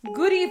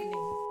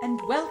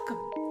welcome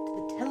to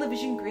the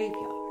television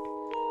graveyard.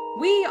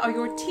 We are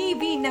your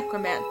TV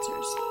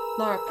necromancers,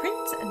 Laura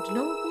Prince and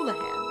Noah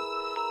Houlihan.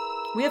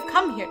 We have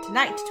come here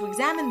tonight to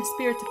examine the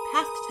spirits of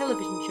past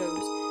television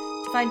shows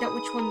to find out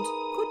which ones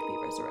could be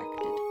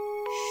resurrected,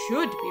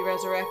 should be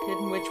resurrected,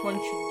 and which ones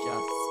should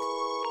just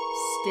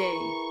stay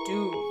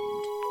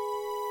doomed.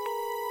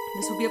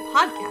 This will be a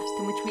podcast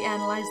in which we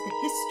analyze the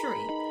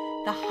history,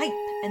 the hype,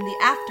 and the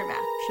aftermath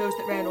of shows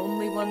that ran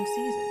only one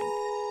season,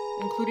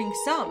 including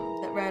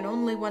some that ran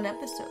only one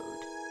episode.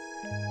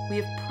 We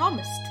have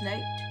promised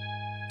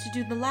tonight to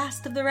do the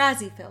last of the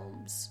Razzie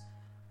films,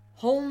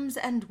 Holmes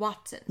and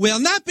Watson. Will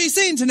not be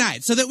seen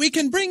tonight, so that we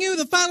can bring you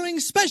the following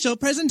special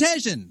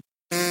presentation.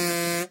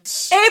 April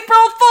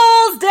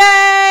Fool's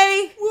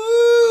Day!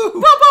 Woo!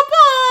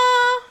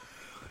 Ba-ba-ba!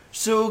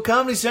 So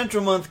Comedy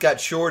Central month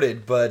got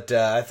shorted, but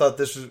I thought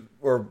this was,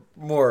 or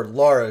more,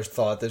 Laura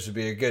thought this would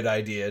be a good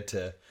idea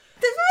to...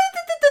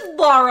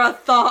 Laura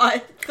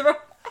thought.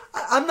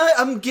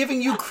 I'm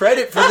giving you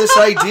credit for this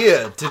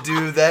idea to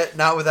do that,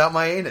 not without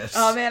my anus.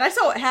 Oh man, I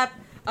saw what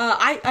happened.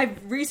 I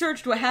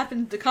researched what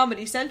happened to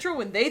Comedy Central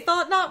when they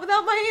thought Not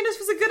Without My Anus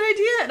was a good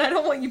idea, and I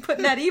don't want you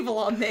putting that evil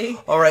on me.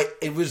 Alright,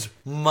 it was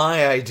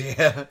my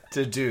idea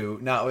to do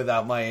Not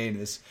Without My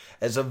Anus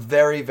as a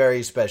very,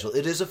 very special.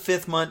 It is a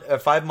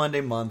 5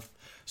 Monday month,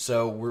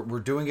 so we're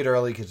doing it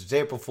early because it's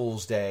April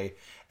Fool's Day,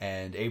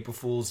 and April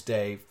Fool's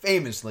Day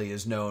famously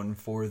is known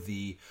for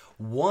the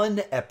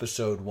one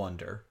episode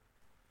wonder.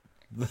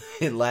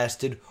 It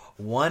lasted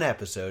one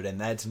episode, and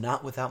that's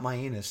Not Without My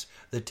Anus,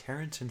 the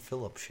Terrence and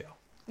Phillip show.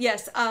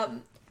 Yes,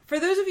 for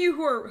those of you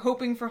who are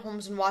hoping for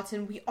Holmes and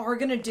Watson, we are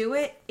going to do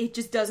it. It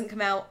just doesn't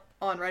come out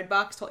on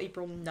Redbox till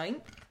April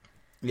 9th.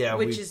 Yeah,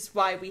 which is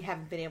why we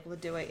haven't been able to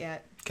do it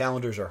yet.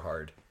 Calendars are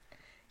hard.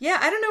 Yeah,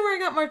 I don't know where I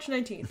got March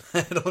 19th.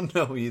 I don't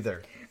know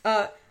either.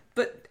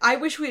 But I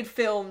wish we had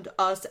filmed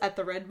us at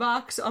the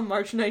Redbox on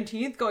March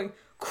 19th going,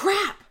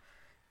 crap!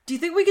 Do you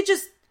think we could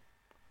just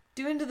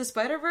do Into the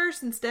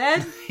Spider-Verse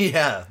instead?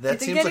 Yeah,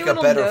 that seems like a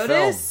better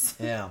film.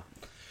 Yeah.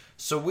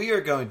 So we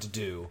are going to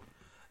do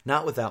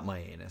Not Without My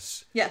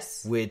Anus.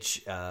 Yes.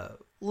 Which,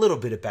 little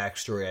bit of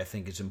backstory I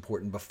think is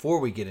important before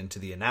we get into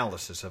the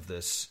analysis of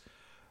this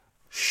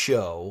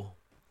show.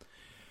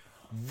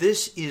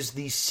 This is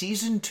the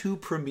season 2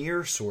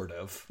 premiere, sort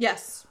of.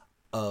 Yes.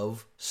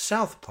 Of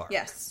South Park.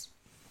 Yes.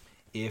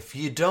 If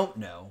you don't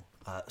know,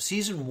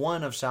 season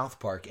 1 of South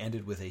Park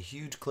ended with a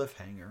huge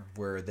cliffhanger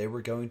where they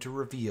were going to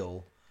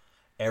reveal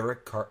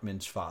Eric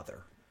Cartman's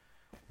father.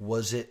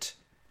 Was it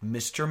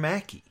Mr.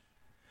 Mackey?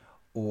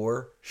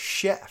 Or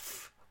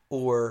Chef?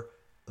 Or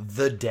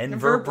the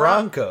Denver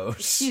Broncos?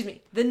 Excuse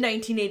me, the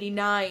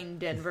 1989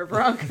 Denver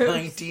Broncos.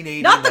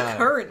 1989. Not the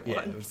current ones.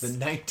 Yeah, it was the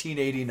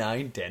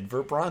 1989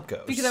 Denver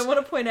Broncos. Because I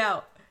want to point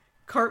out,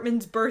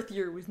 Cartman's birth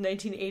year was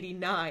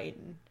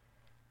 1989.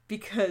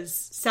 Because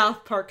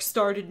South Park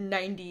started in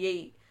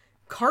 98.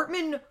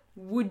 Cartman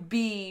would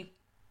be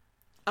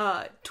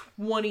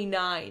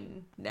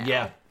 29 now.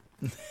 Yeah.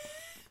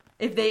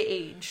 If they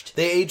aged.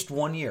 They aged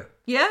 1 year.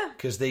 Yeah.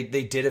 Because they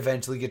did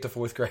eventually get to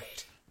 4th grade.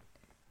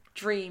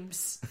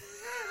 Dreams.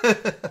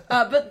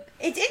 But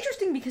it's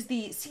interesting because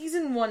the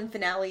season 1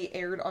 finale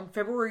aired on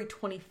February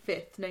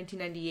 25th,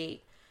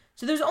 1998.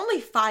 So there's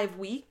only 5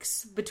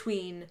 weeks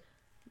between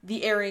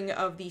the airing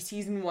of the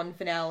season 1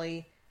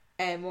 finale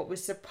and what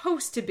was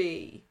supposed to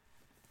be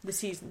the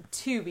season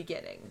 2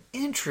 beginning.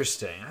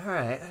 Interesting. All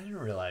right. I didn't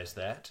realize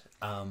that.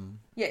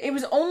 Yeah, it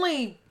was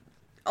only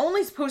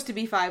supposed to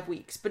be 5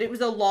 weeks, but it was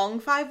a long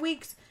 5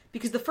 weeks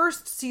because the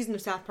first season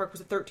of South Park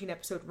was a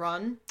 13-episode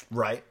run.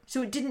 Right.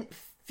 So it didn't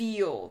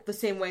feel the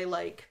same way,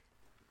 like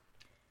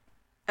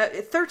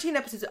 13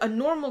 episodes. A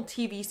normal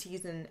TV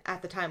season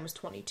at the time was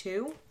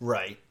 22.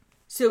 Right.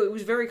 So it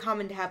was very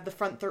common to have the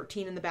front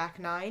 13 and the back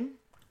 9.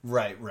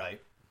 Right.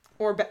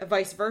 Or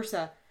vice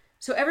versa.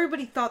 So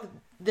everybody thought that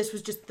this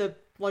was just a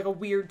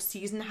weird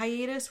season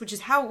hiatus, which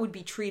is how it would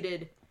be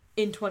treated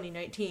in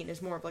 2019,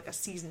 as more of like a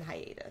season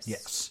hiatus.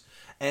 Yes.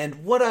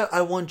 And what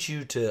I want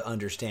you to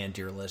understand,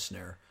 dear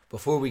listener,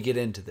 before we get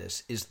into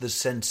this, is the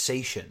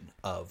sensation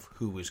of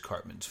who was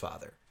Cartman's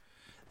father.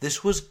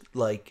 This was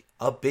like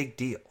a big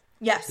deal.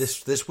 Yes.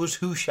 This was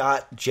Who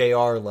Shot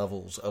JR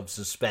levels of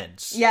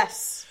suspense.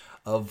 Yes.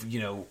 Of,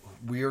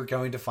 we're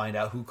going to find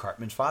out who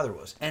Cartman's father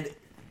was. And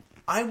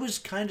I was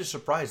kind of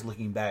surprised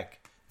looking back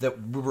that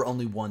we were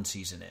only one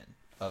season in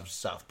of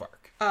South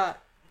Park.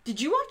 Did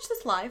you watch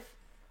this live?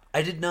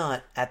 I did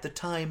not. At the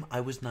time,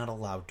 I was not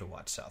allowed to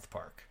watch South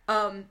Park.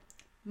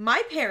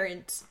 My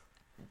parents,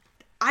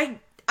 I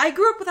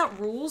grew up without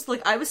rules.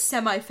 Like, I was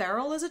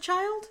semi-feral as a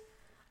child.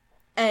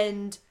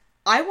 And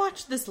I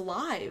watched this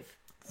live.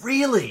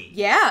 Really?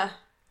 Yeah.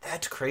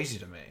 That's crazy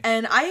to me.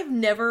 And I have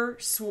never...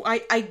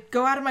 I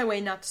go out of my way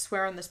not to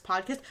swear on this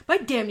podcast,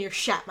 but I damn near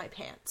shat my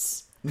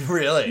pants.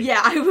 Really?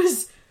 Yeah, I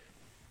was...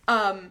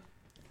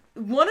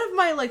 one of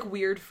my,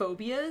 weird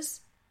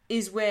phobias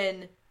is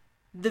when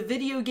the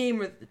video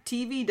game or the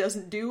TV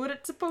doesn't do what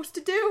it's supposed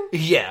to do.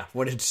 Yeah,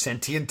 when it's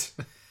sentient.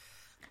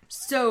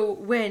 So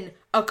when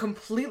a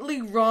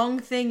completely wrong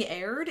thing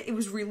aired, it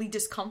was really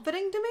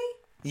discomforting to me.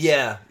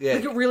 Yeah.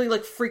 Like, it really,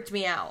 like, freaked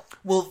me out.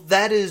 Well,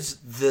 that is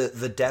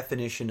the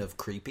definition of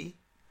creepy,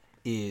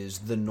 is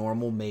the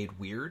normal made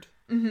weird.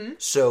 Mm-hmm.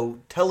 So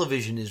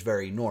television is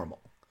very normal.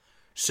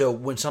 So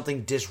when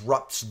something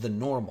disrupts the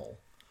normal,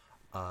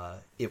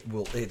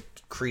 it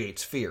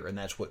creates fear, and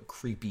that's what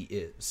creepy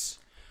is.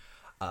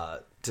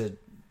 To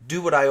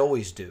do what I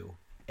always do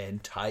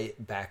and tie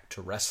it back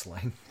to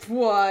wrestling.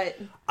 What?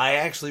 I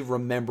actually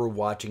remember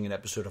watching an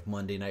episode of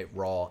Monday Night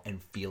Raw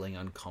and feeling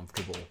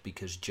uncomfortable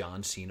because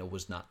John Cena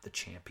was not the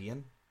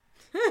champion.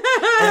 And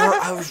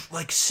I was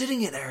like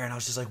sitting in there and I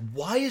was just like,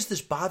 why is this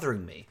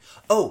bothering me?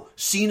 Oh,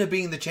 Cena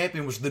being the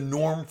champion was the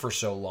norm for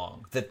so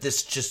long that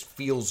this just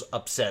feels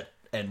upset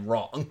and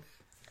wrong.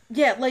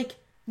 Yeah, like,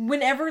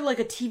 whenever, like,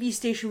 a TV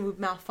station would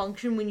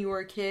malfunction when you were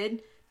a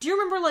kid, do you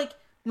remember, like,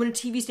 when a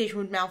TV station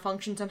would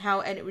malfunction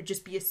somehow and it would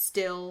just be a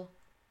still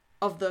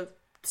of the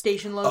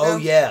station logo? Oh,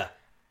 yeah.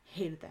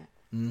 Hated that.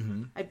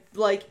 Mm-hmm.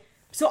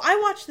 So I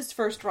watched this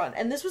first run,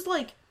 and this was,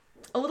 like,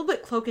 a little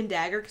bit cloak and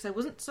dagger, because I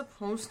wasn't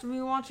supposed to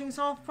be watching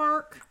South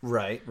Park.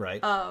 Right.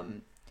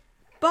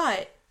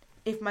 But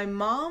if my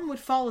mom would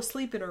fall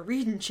asleep in her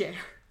reading chair,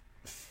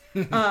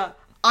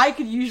 I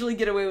could usually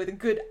get away with a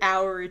good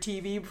hour of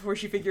TV before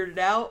she figured it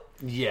out.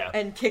 Yeah.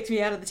 And kicked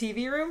me out of the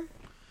TV room.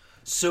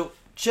 So,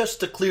 just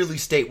to clearly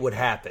state what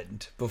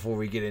happened before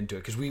we get into it,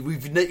 because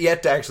we've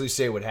yet to actually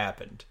say what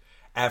happened.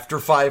 After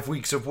 5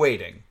 weeks of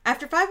waiting.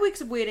 After 5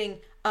 weeks of waiting,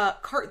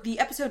 the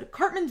episode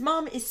Cartman's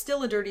Mom is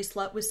Still a Dirty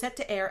Slut was set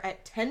to air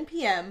at 10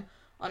 p.m.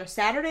 on a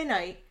Saturday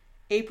night,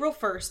 April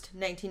 1st,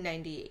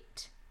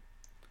 1998.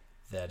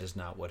 That is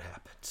not what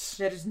happens.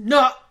 That is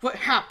not what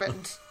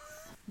happened.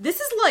 This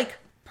is, like,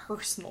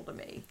 personal to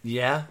me.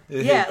 Yeah?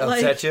 Yeah,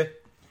 upset you?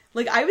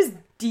 Like, I was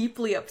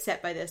deeply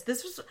upset by this.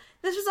 This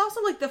was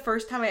also, like, the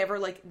first time I ever,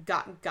 like,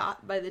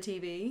 got by the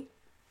TV.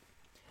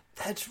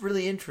 That's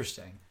really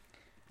interesting.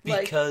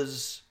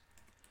 Because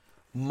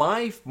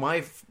my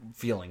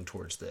feeling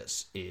towards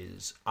this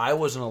is I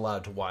wasn't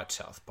allowed to watch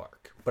South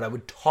Park, but I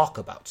would talk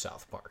about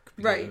South Park.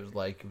 Because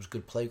Right. it was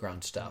good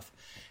playground stuff.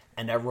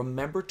 And I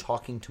remember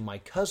talking to my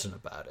cousin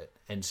about it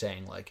and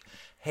saying, like,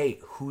 hey,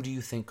 who do you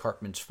think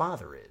Cartman's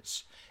father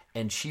is?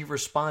 And she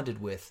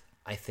responded with,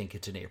 I think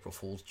it's an April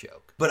Fool's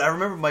joke. But I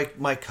remember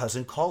my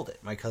cousin called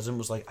it. My cousin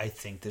was like, I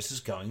think this is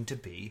going to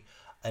be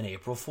an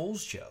April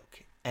Fool's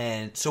joke.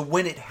 And so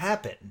when it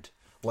happened,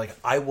 like,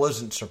 I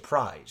wasn't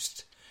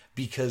surprised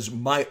because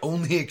my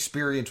only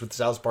experience with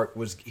South Park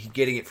was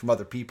getting it from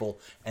other people,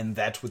 and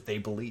that's what they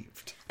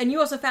believed. And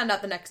you also found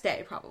out the next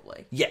day,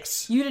 probably.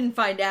 Yes. You didn't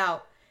find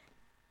out,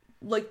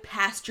 like,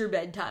 past your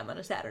bedtime on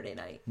a Saturday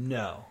night.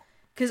 No.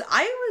 Because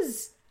I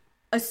was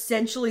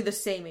essentially the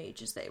same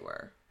age as they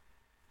were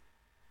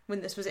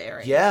when this was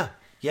airing. Yeah.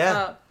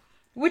 Yeah.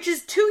 Which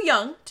is too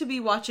young to be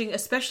watching,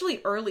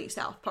 especially early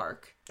South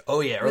Park.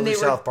 Oh, yeah. Early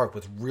South Park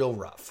was real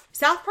rough.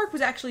 South Park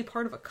was actually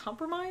part of a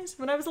compromise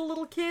when I was a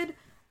little kid.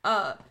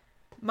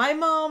 My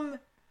mom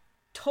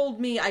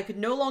told me I could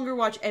no longer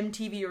watch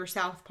MTV or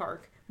South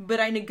Park, but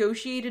I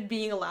negotiated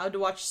being allowed to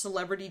watch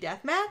Celebrity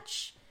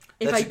Deathmatch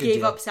if I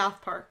gave up South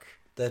Park.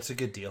 That's a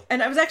good deal.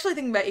 And I was actually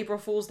thinking about April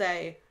Fool's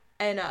Day,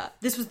 and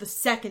this was the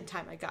second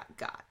time I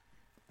got.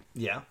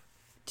 Yeah.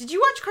 Did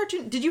you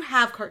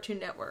have Cartoon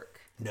Network?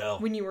 No.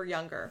 When you were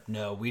younger?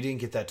 No, we didn't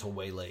get that till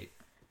way late.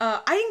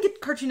 I didn't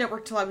get Cartoon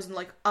Network till I was in,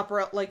 like,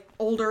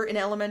 older in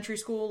elementary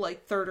school,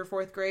 like 3rd or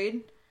 4th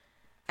grade.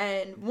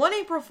 And one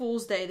April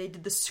Fool's Day, they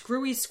did the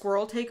Screwy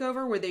Squirrel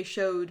Takeover, where they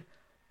showed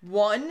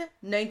one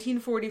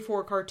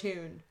 1944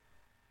 cartoon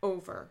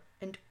over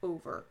and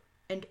over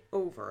and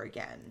over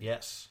again.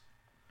 Yes.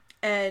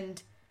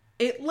 And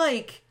it,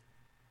 like,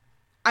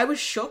 I was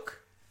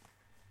shook.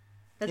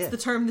 That's the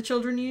term the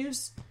children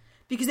use.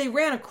 Because they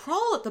ran a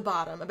crawl at the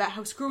bottom about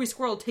how Screwy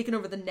Squirrel had taken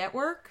over the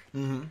network.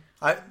 Mm-hmm.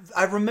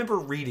 I remember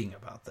reading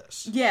about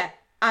this. Yeah,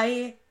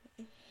 I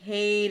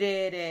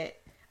hated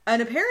it.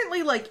 And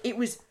apparently, like, it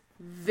was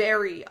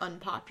very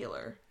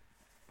unpopular.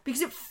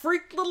 Because it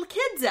freaked little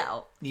kids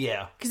out.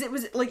 Yeah. Because it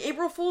was, like,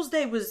 April Fool's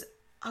Day was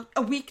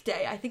a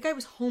weekday. I think I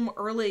was home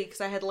early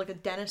because I had, like, a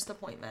dentist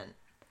appointment.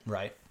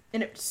 Right.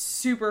 And it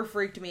super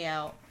freaked me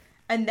out.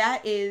 And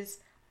that is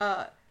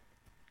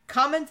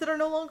comments that are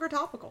no longer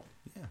topical.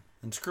 Yeah.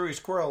 And Screwy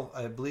Squirrel,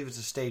 I believe, is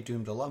a Stay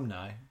Doomed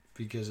alumni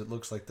because it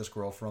looks like the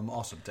squirrel from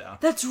Awesome Town.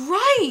 That's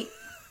right!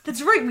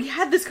 That's right, we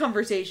had this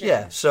conversation.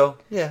 Yeah, so,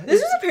 yeah.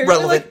 This is apparently,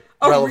 relevant,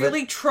 like, a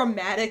really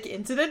traumatic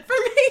incident for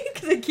me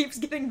because it keeps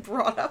getting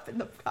brought up in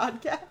the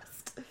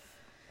podcast.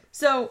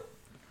 So,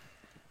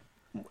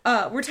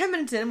 we're 10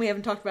 minutes in, we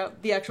haven't talked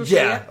about the actual show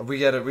yet. we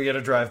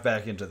gotta drive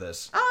back into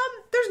this.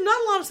 There's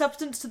not a lot of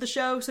substance to the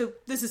show, so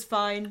this is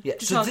fine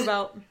to talk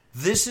about.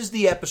 This is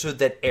the episode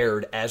that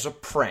aired as a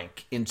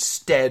prank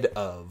instead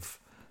of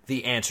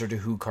the answer to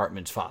who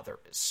Cartman's father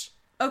is.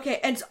 Okay,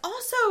 and it's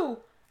also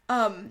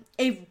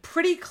a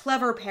pretty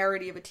clever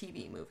parody of a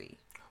TV movie.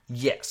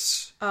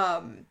 Yes.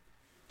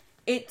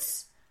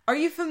 It's Are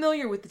you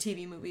familiar with the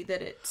TV movie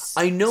that it's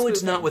I know it's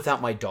spoofing? Not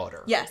Without My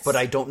Daughter. Yes. But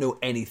I don't know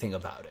anything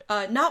about it.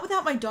 Not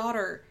Without My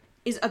Daughter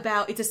is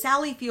about... It's a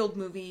Sally Field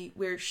movie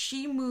where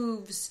she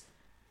moves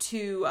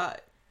to...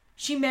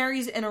 she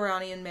marries an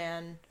Iranian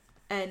man,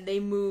 and they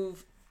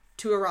move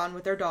to Iran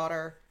with their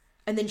daughter,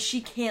 and then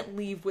she can't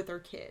leave with her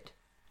kid.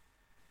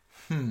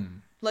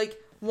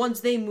 Like, once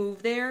they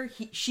move there,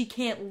 she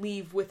can't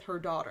leave with her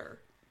daughter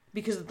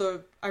because of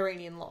the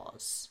Iranian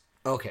laws.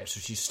 Okay, so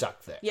she's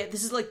stuck there. Yeah,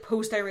 this is like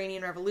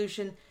post-Iranian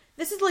Revolution.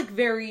 This is like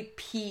very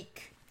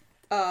peak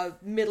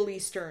Middle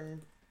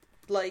Eastern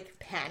like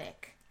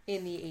panic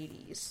in the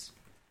 80s.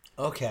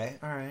 Okay,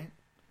 alright.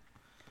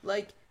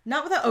 Like,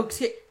 not without... Oh,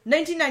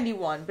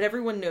 1991, but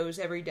everyone knows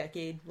every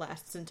decade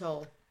lasts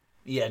until...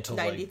 Yeah, until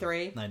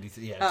 93. Like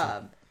 93,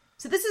 yeah.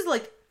 So this is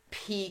like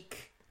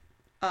peak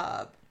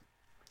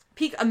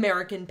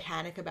American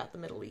panic about the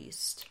Middle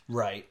East.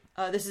 Right.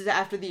 This is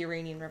after the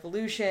Iranian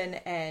Revolution,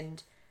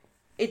 and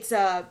it's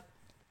the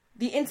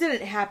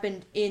incident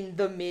happened in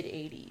the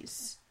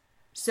mid-80s.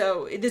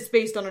 So this is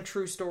based on a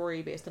true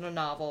story, based on a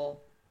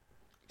novel.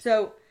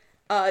 So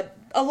a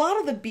lot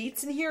of the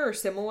beats in here are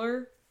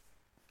similar,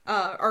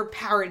 are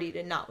parodied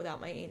in Not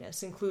Without My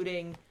Anus,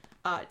 including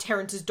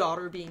Terrence's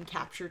daughter being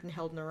captured and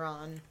held in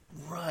Iran.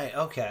 Right,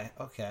 okay.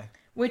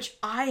 Which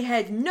I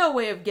had no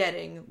way of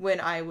getting when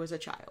I was a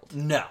child.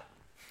 No.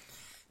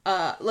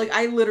 Like,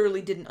 I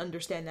literally didn't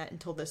understand that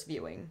until this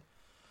viewing.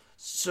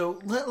 So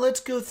let's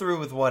go through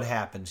with what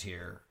happens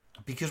here,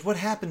 because what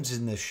happens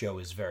in this show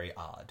is very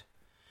odd.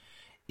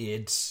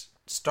 It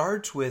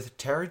starts with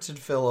Terrence and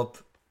Philip,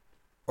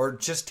 or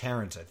just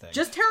Terrence, I think.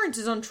 Just Terrence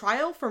is on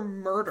trial for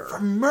murder. For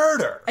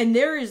murder! And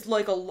there is,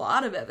 like, a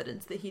lot of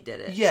evidence that he did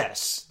it.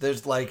 Yes,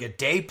 there's like a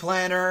day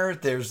planner,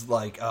 there's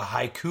like a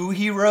haiku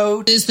he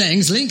wrote. These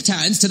things link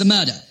Terrence to the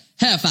murder.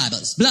 Hair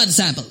fibers, blood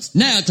samples,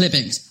 nail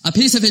clippings, a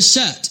piece of his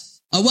shirt,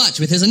 a watch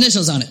with his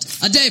initials on it,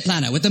 a day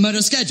planner with the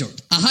murder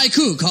scheduled, a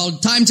haiku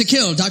called Time to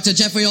Kill Dr.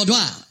 Jeffrey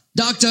O'Dwyer.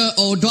 Dr.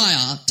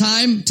 O'Dwyer,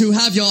 time to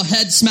have your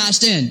head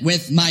smashed in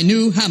with my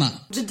new hammer.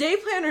 The day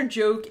planner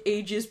joke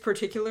ages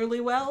particularly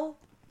well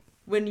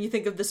when you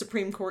think of the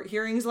Supreme Court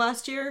hearings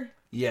last year.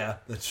 Yeah,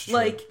 that's true.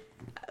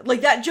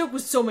 Like that joke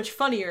was so much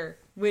funnier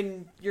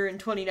when you're in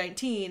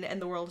 2019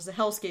 and the world is a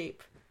hellscape.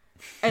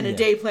 And a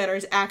day planner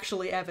is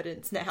actually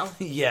evidence now.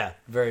 Yeah,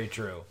 very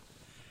true.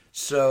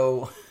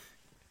 So,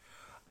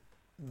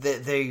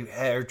 they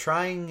are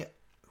trying...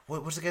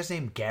 What was the guy's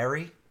name?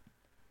 Gary?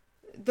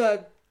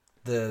 The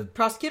The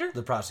prosecutor?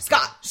 The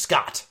prosecutor.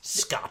 Scott.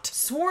 Scott.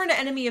 Sworn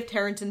enemy of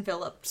Terrence and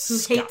Phillips, who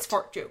Scott. hates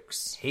fart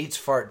jokes. Hates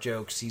fart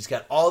jokes. He's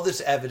got all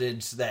this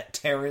evidence that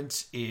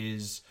Terrence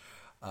is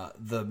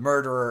the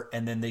murderer,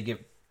 and then they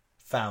get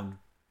found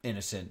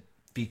innocent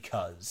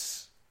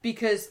because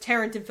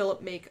Terrence and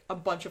Philip make a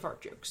bunch of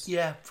fart jokes.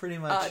 Yeah, pretty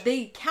much.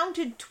 They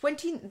counted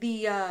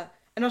 20...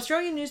 an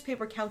Australian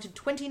newspaper counted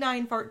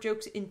 29 fart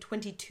jokes in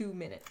 22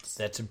 minutes.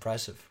 That's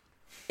impressive.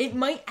 It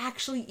might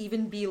actually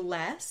even be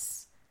less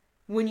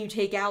when you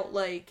take out,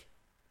 like,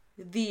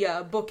 the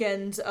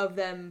bookends of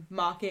them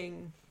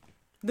mocking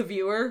the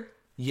viewer.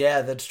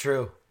 Yeah, that's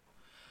true.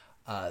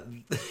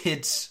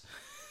 It's...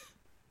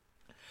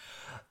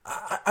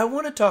 I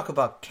want to talk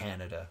about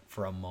Canada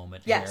for a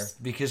moment here.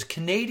 Because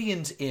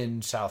Canadians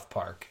in South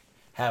Park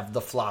have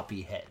the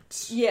floppy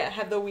heads. Yeah,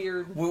 have the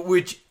weird...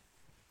 Which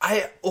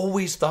I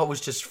always thought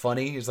was just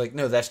funny. It's like,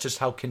 no, that's just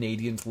how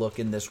Canadians look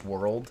in this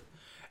world.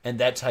 And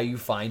that's how you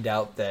find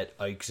out that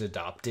Ike's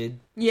adopted.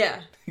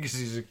 Yeah. Because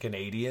he's a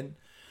Canadian.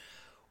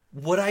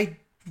 What I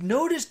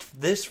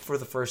noticed this for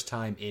the first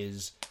time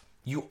is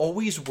you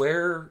always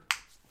wear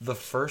the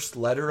first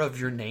letter of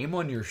your name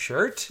on your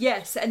shirt.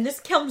 Yes, and this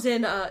comes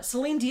in,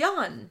 Celine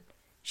Dion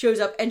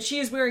shows up, and she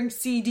is wearing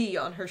CD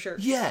on her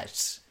shirt.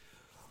 Yes.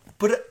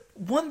 But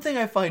one thing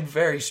I find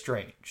very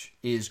strange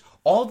is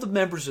all the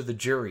members of the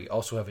jury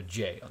also have a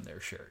J on their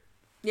shirt.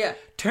 Yeah.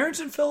 Terrence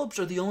and Phillips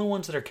are the only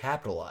ones that are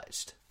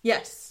capitalized.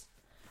 Yes.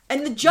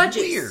 And the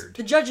judges. Weird.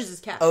 The judges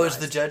is capitalized. Oh, is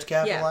the judge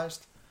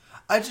capitalized? Yeah.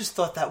 I just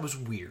thought that was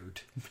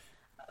weird.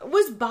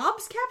 Was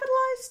Bob's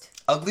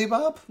capitalized? Ugly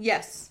Bob?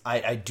 Yes.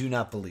 I do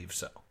not believe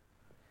so.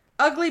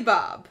 Ugly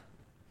Bob.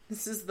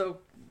 This is the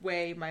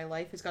way my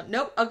life has gone.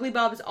 Nope, Ugly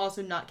Bob is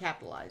also not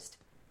capitalized.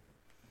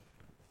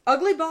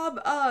 Ugly Bob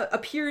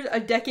appeared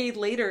a decade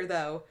later,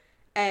 though,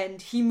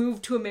 and he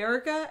moved to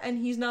America, and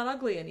he's not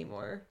ugly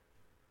anymore.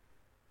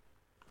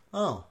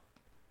 Oh.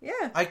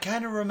 Yeah. I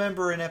kind of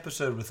remember an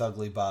episode with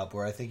Ugly Bob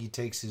where I think he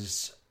takes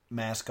his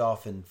mask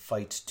off and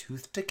fights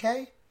tooth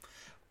decay,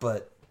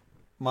 but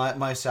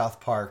my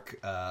South Park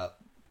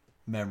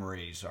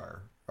memories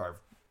are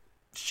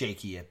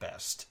shaky at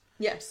best.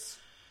 Yes.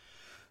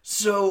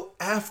 So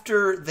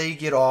after they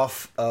get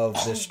off of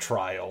this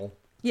trial,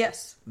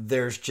 yes,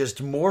 there's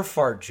just more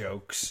fart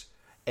jokes,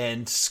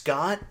 and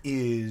Scott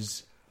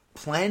is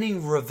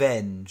planning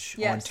revenge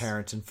on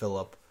Terrence and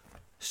Philip.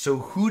 So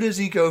who does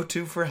he go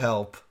to for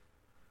help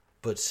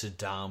but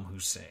Saddam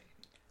Hussein,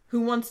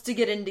 who wants to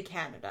get into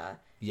Canada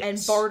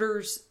and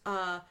barters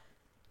that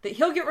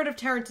he'll get rid of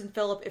Terrence and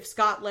Philip if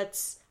Scott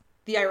lets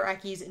the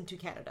Iraqis into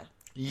Canada.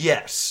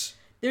 Yes.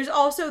 There's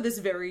also this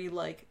very,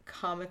 like,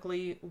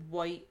 comically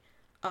white,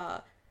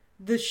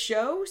 the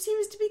show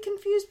seems to be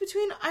confused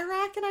between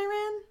Iraq and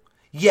Iran.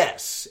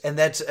 Yes, and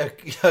that's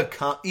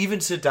even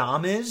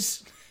Saddam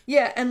is.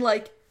 Yeah, and,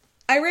 like,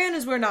 Iran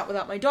is where Not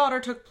Without My Daughter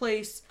took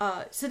place.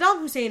 Saddam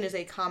Hussein is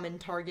a common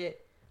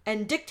target,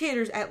 and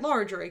dictators at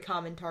large are a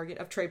common target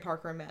of Trey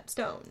Parker and Matt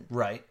Stone.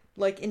 Right.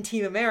 Like, in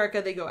Team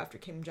America, they go after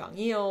Kim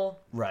Jong-il.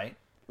 Right.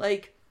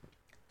 Like,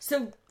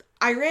 so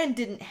Iran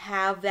didn't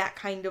have that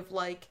kind of,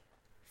 like,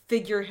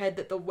 figurehead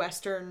that the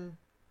Western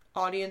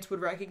audience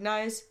would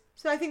recognize.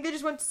 So I think they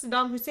just went to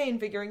Saddam Hussein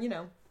figuring,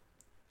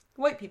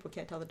 white people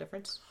can't tell the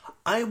difference.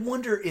 I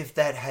wonder if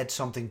that had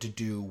something to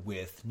do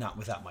with Not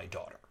Without My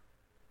Daughter.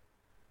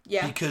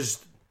 Yeah.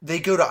 Because they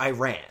go to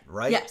Iran,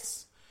 right?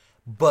 Yes.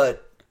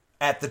 But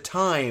at the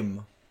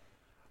time,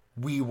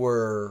 we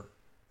were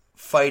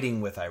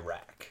fighting with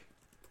Iraq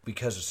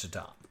because of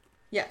Saddam.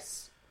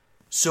 Yes.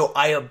 So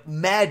I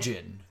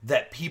imagine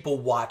that people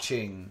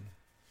watching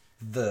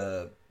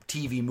the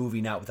TV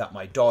movie Not Without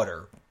My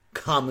Daughter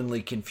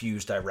commonly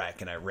confused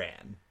Iraq and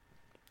Iran.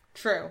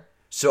 True.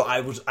 So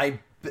I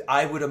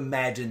would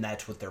imagine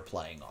that's what they're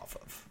playing off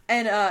of.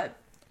 And,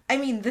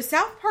 the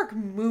South Park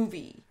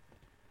movie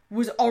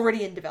was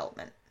already in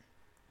development.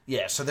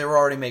 Yeah, so they were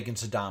already making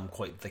Saddam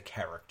quite the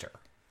character.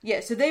 Yeah,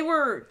 so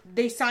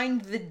they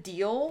signed the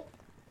deal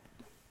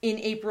in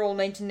April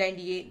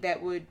 1998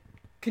 that would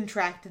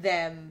contract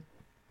them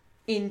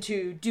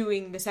into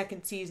doing the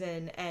second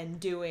season and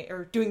doing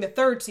the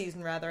third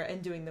season rather,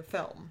 and doing the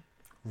film.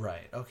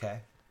 Right, okay.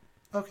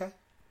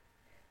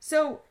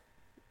 So,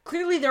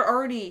 clearly they're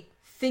already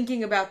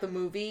thinking about the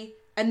movie,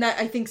 and that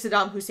I think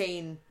Saddam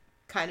Hussein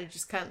kind of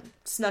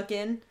snuck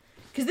in.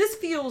 Because this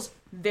feels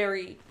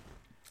very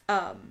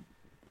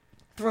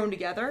thrown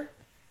together.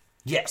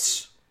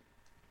 Yes.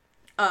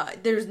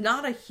 There's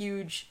not a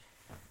huge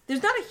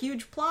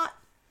plot.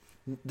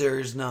 There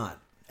is not.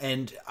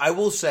 And I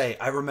will say,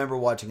 I remember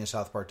watching a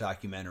South Park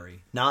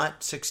documentary,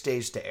 not 6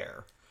 Days to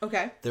Air.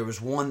 Okay. There was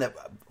one that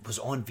was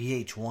on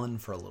VH1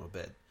 for a little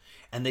bit,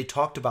 and they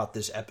talked about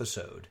this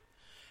episode,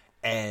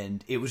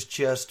 and it was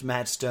just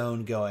Matt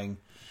Stone going,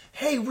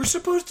 hey, we're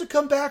supposed to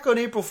come back on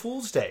April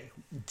Fool's Day.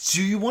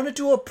 Do you want to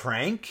do a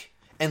prank?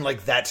 And,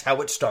 like, that's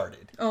how it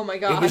started. Oh, my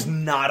God. It was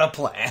not a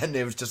plan.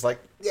 It was just like,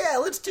 yeah,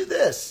 let's do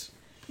this.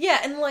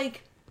 Yeah, and,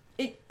 like,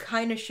 it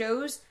kind of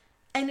shows,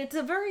 and it's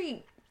a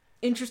very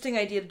interesting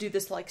idea to do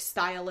this, like,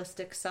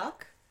 stylistic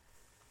suck.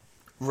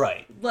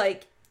 Right.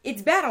 Like,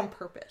 it's bad on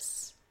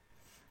purpose.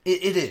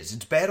 It is.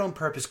 It's bad on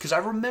purpose, because I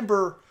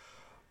remember,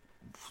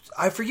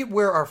 I forget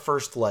where our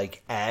first,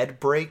 like, ad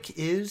break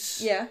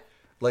is. Yeah.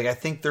 Like, I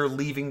think they're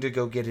leaving to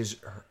go get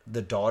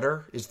the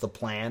daughter, is the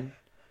plan.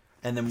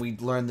 And then we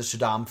learn the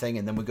Saddam thing,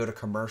 and then we go to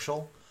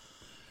commercial.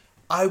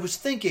 I was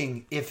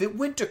thinking, if it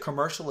went to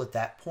commercial at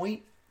that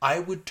point, I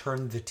would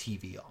turn the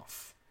TV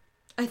off.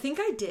 I think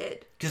I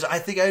did. Because I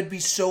think I'd be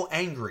so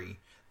angry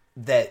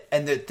that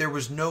there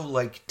was no,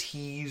 like,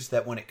 tease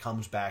that when it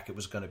comes back it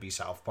was going to be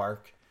South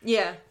Park.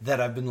 Yeah.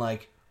 That I've been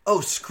like, oh,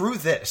 screw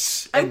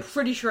this. I'm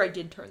pretty sure I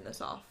did turn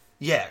this off.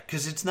 Yeah,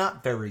 because it's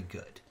not very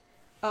good.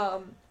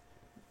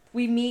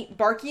 We meet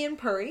Barky and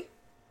Purry.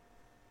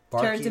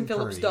 Terrence and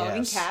Philip's Purry, dog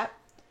and yes. cat.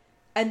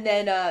 And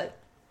then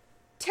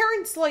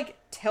Terrence, like,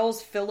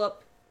 tells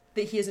Philip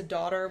that he has a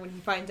daughter when he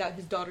finds out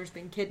his daughter's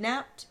been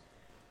kidnapped.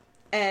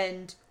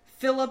 And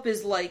Philip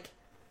is like,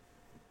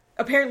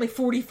 apparently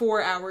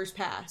 44 hours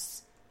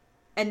pass.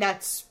 And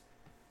that's,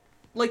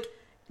 like,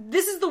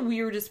 this is the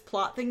weirdest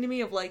plot thing to me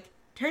of, like,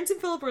 Terrence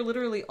and Philip are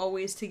literally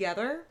always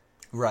together.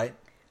 Right.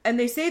 And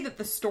they say that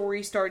the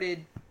story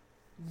started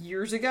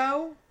years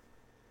ago.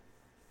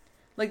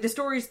 Like, the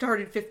story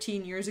started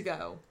 15 years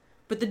ago.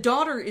 But the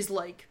daughter is,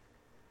 like,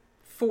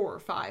 4 or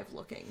 5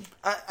 looking.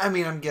 I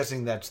mean, I'm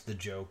guessing that's the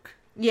joke.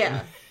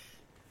 Yeah.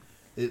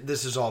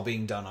 This is all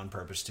being done on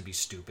purpose to be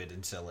stupid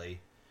and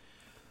silly.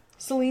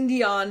 Celine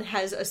Dion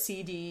has a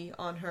CD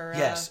on her.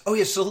 Yes. Oh,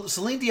 yes. So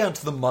Celine Dion's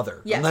the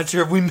mother. Yes. I'm not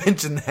sure if we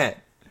mentioned that.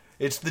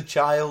 It's the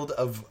child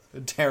of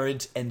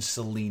Terrence and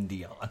Celine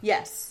Dion.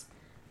 Yes.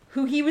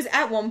 Who he was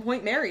at one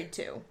point married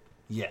to.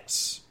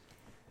 Yes.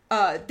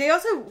 They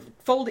also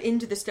fold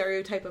into the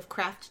stereotype of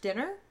craft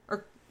dinner.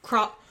 Or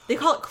they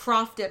call it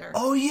croft dinner.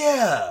 Oh,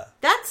 yeah.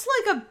 That's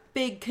like a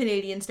big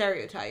Canadian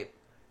stereotype.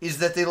 Is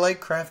that they like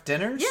craft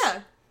dinners?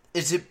 Yeah.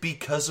 Is it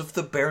because of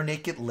the Bare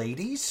Naked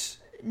Ladies?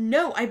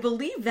 No, I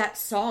believe that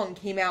song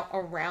came out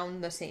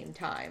around the same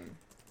time.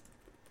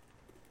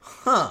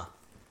 Huh.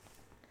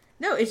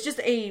 No, it's just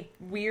a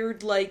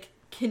weird, like,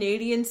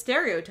 Canadian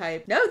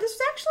stereotype. No, this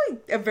was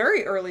actually a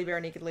very early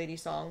Bare Naked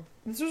Ladies song.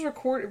 This was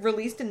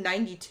released in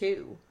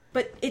 92.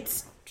 But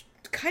it's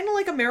kind of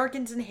like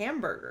Americans and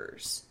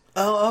Hamburgers.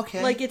 Oh,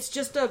 okay. Like, it's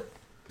just a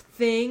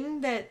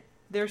thing that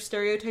they're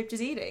stereotyped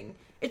as eating.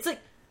 It's like,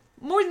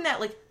 more than that,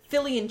 like,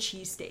 Philly and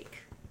cheesesteak.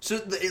 So,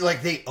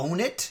 they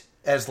own it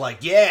as, like,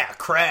 yeah,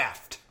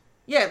 craft.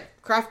 Yeah,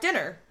 craft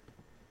dinner.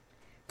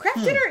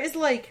 Craft dinner is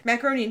like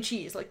macaroni and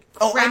cheese. Like,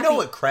 Oh, I know crappy-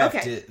 what craft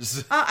okay.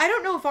 is. I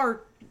don't know if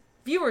our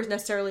viewers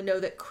necessarily know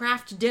that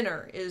craft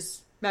dinner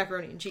is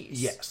macaroni and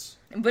cheese. Yes.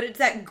 But it's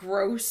that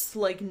gross,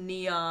 like,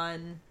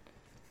 neon...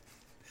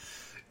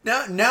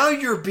 Now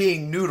you're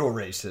being noodle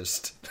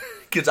racist.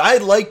 Because I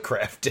like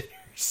Kraft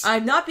Dinners.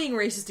 I'm not being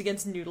racist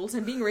against noodles.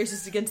 I'm being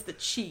racist against the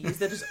cheese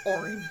that is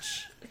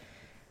orange.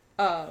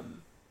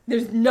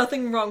 There's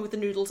nothing wrong with the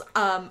noodles.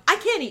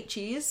 I can't eat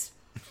cheese.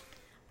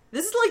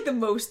 This is, like, the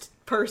most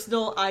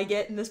personal I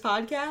get in this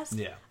podcast.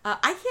 Yeah.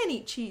 I can't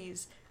eat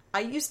cheese. I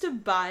used to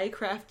buy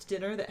Kraft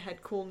Dinner that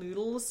had cool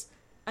noodles,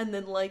 and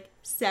then, like,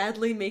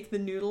 sadly make the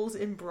noodles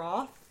in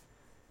broth,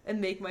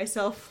 and make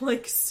myself,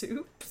 like,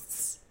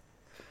 soups.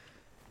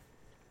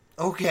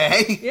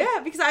 Okay.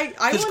 Yeah, because I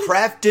Because wanted...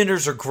 Kraft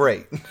Dinners are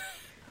great.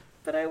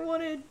 But I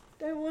wanted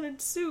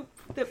soup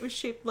that was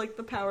shaped like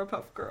the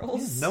Powerpuff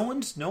Girls. No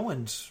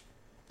one's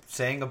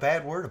saying a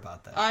bad word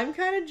about that. I'm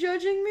kind of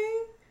judging me.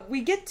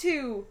 We get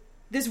to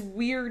this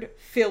weird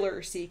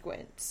filler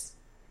sequence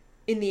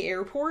in the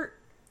airport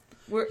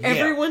where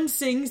everyone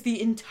sings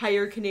the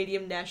entire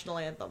Canadian national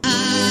anthem.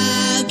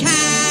 Oh,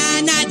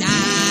 Canada,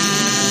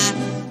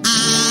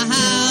 our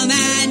home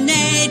and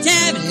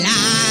native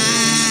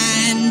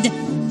land.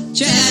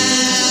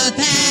 True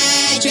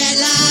patriot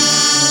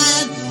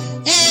love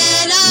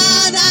in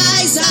all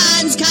thy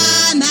sons'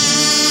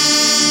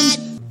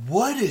 command.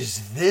 What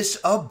is this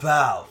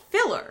about?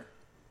 Filler.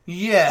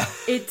 Yeah.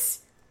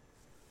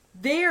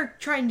 They're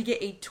trying to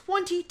get a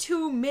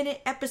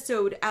 22-minute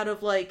episode out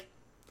of, like,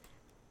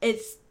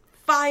 it's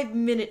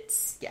 5-minute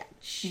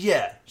sketch.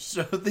 Yeah.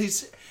 So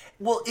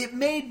it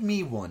made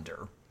me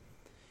wonder,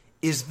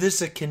 is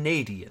this a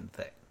Canadian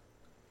thing?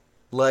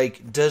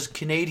 Like, does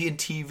Canadian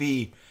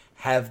TV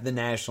have the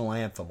national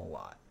anthem a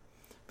lot?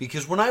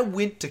 Because when I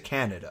went to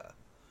Canada,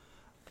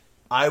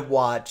 I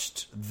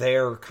watched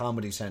their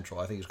Comedy Central.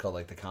 I think it's called,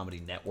 like, the Comedy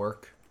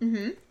Network.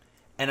 Mm-hmm.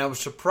 And I was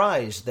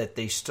surprised that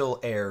they still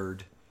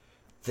aired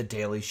The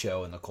Daily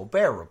Show and The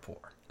Colbert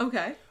Report.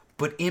 Okay.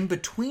 But in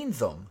between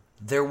them,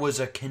 there was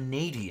a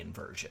Canadian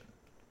version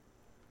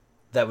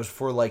that was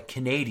for, like,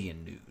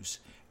 Canadian news.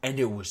 And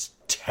it was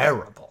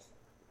terrible.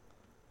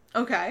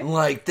 Okay.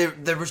 Like,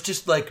 there was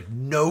just, like,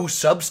 no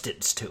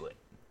substance to it.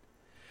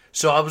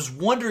 So I was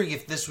wondering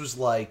if this was,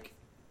 like,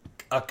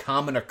 a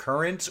common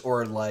occurrence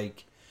or,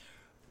 like,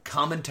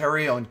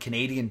 commentary on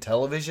Canadian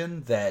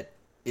television that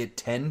it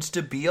tends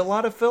to be a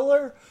lot of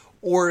filler,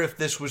 or if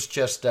this was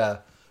just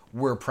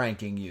we're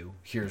pranking you,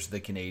 here's the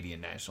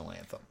Canadian national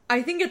anthem.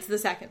 I think it's the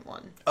second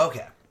one.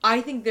 Okay.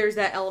 I think there's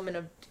that element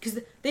of... Because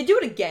they do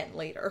it again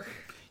later.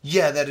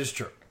 Yeah, that is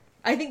true.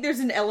 I think there's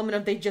an element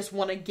of they just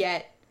want to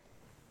get...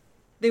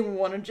 They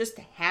want to just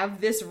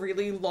have this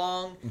really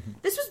long... Mm-hmm.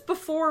 This was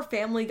before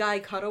Family Guy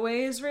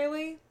cutaways,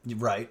 really.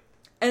 Right.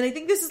 And I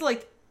think this is,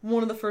 like,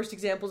 one of the first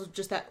examples of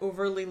just that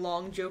overly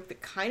long joke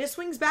that kind of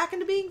swings back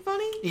into being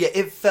funny. Yeah,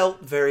 it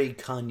felt very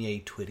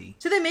Kanye Twitty.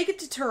 So they make it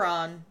to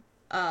Tehran,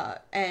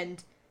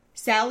 and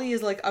Sally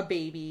is, like, a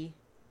baby,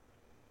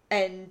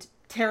 and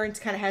Terrence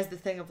kind of has the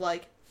thing of,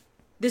 like,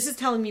 this is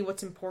telling me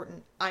what's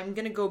important. I'm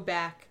gonna go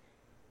back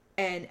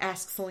and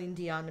ask Celine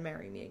Dion to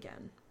marry me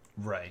again.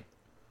 Right.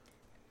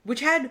 Which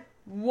had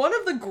one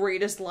of the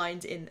greatest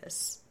lines in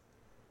this.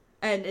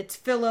 And it's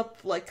Philip,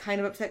 like,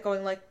 kind of upset,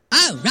 going like,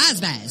 Oh,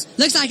 raspberries.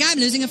 Looks like I'm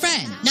losing a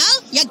friend. No,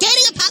 you're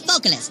dating a pop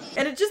vocalist.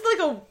 and it's just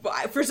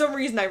like for some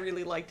reason I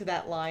really liked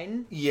that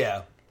line.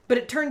 Yeah. But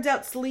it turns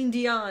out Celine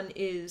Dion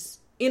is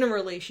in a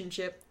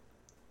relationship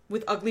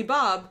with Ugly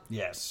Bob.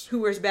 Yes.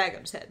 Who wears a bag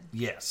on his head.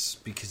 Yes,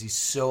 because he's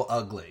so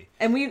ugly.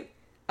 And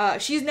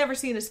she's never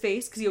seen his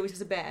face because he always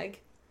has a bag.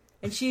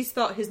 And she's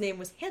thought his name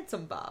was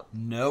Handsome Bob.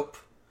 Nope.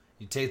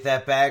 You take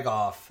that bag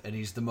off, and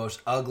he's the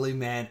most ugly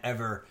man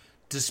ever,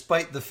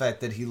 despite the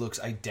fact that he looks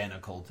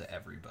identical to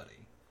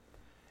everybody.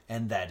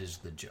 And that is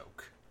the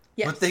joke.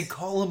 Yes. But they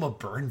call him a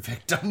burn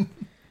victim.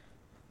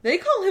 They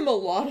call him a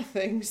lot of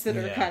things that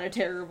are kind of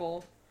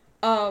terrible.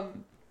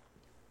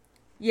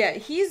 Yeah,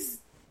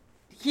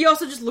 he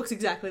also just looks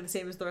exactly the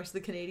same as the rest of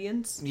the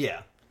Canadians.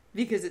 Yeah.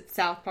 Because it's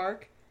South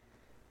Park.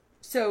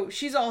 So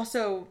she's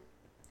also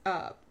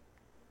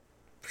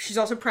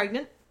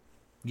pregnant.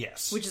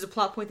 Yes. Which is a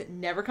plot point that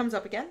never comes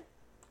up again.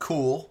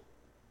 Cool.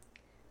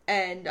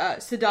 And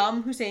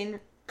Saddam Hussein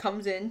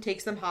comes in,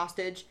 takes them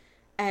hostage,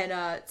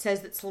 and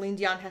says that Celine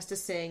Dion has to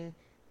sing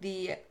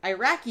the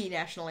Iraqi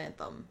national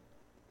anthem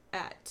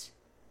at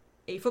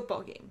a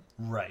football game.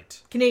 Right.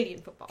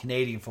 Canadian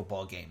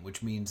football game,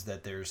 which means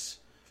that there's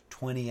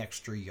 20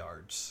 extra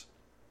yards.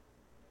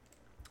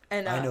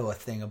 And I know a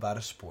thing about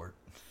a sport.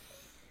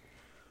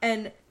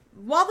 And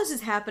while this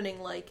is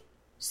happening, like,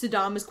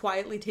 Saddam is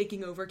quietly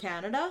taking over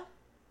Canada.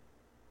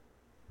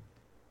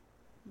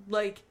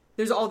 Like,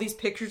 there's all these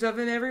pictures of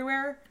him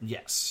everywhere.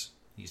 Yes.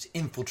 He's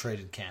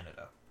infiltrated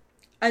Canada.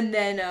 And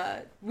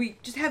then we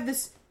have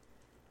this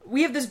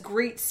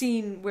great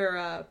scene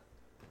where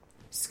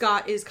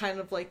Scott is kind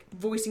of, like,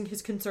 voicing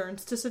his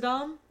concerns to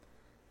Saddam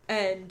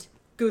and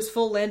goes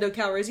full Lando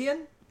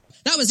Calrissian.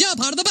 That was your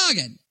part of the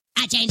bargain.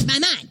 I changed my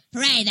mind.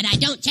 Pray that I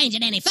don't change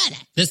it any further.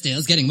 This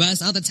deal's getting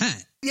worse all the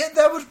time. Yeah,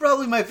 that was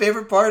probably my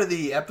favorite part of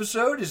the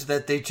episode, is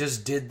that they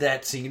just did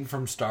that scene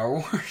from Star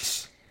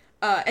Wars.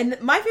 And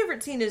my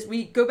favorite scene is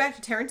we go back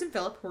to Terrence and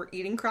Philip, who are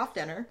eating Kraft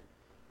dinner,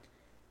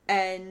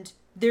 and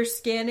they're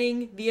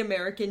scanning the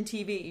American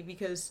TV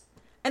because...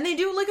 And they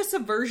do, like, a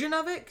subversion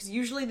of it, because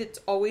usually it's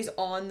always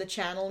on the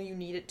channel you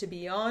need it to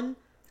be on.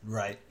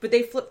 Right. But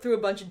they flip through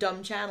a bunch of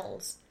dumb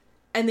channels.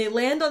 And they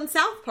land on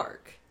South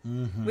Park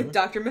with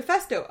Dr.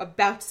 Mephisto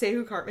about to say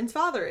who Cartman's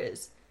father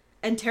is.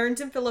 And Terrence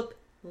and Philip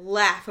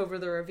laugh over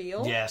the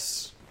reveal.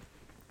 Yes.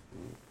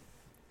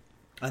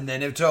 And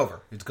then it's over.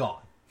 It's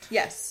gone.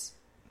 Yes.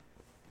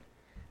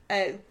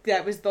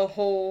 That was that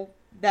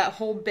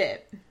whole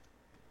bit.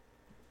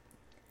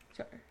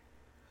 Sorry.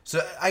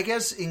 So I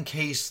guess in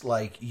case,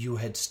 like, you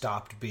had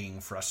stopped being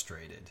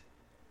frustrated,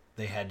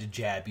 they had to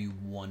jab you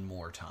one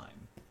more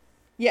time.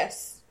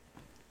 Yes.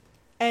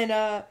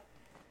 And,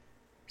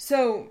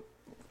 so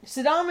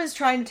Saddam is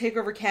trying to take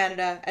over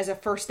Canada as a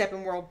first step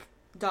in world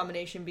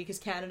domination because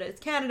Canada is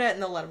Canada and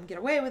they'll let him get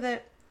away with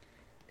it.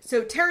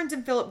 So Terrence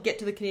and Philip get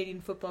to the Canadian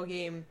football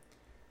game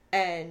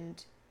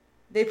and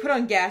they put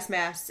on gas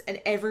masks and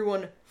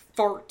everyone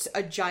farts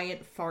a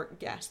giant fart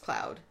gas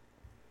cloud,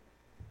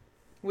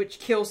 which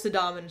kills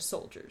Saddam and his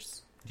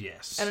soldiers.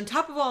 Yes. And on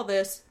top of all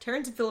this,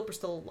 Terrence and Philip are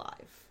still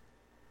alive.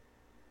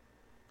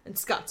 And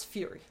Scott's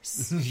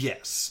furious.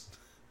 Yes.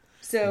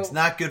 So it's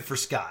not good for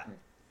Scott.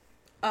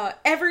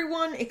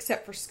 Everyone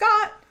except for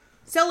Scott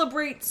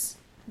celebrates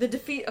the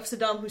defeat of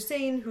Saddam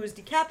Hussein, who is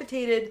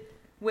decapitated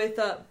with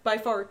by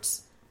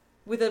farts,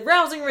 with a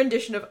rousing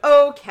rendition of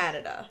 "Oh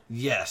Canada."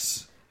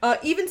 Yes.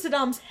 Even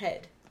Saddam's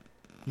head.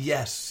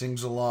 Yes,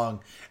 sings along.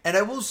 And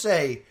I will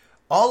say,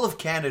 all of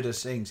Canada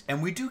sings,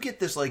 and we do get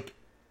this, like,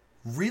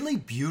 really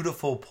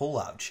beautiful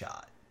pull-out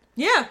shot.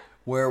 Yeah.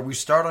 Where we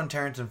start on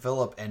Terrence and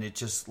Philip, and it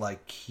just,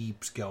 like,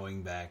 keeps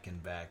going back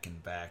and back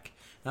and back.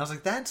 And I was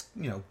like, that's,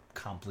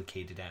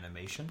 complicated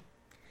animation.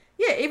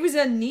 Yeah, it was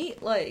a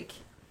neat,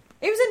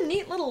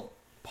 little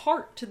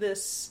part to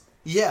this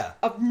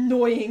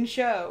annoying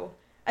show.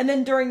 And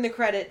then during the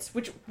credits,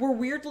 which were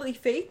weirdly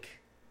fake.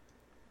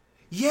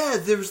 Yeah,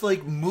 there was,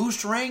 like,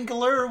 Moose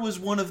Wrangler was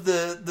one of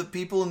the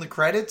people in the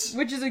credits.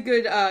 Which is a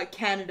good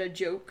Canada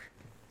joke.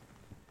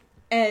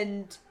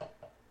 And,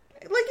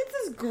 like,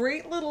 it's this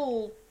great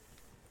little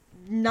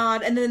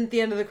nod. And then at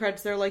the end of the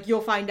credits, they're like,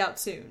 you'll find out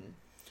soon.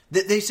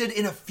 They said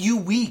in a few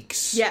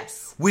weeks.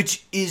 Yes.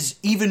 Which is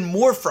even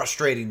more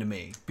frustrating to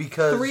me,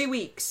 because... 3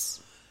 weeks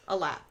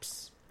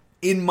elapse.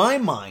 In my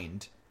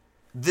mind,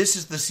 this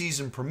is the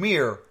season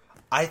premiere.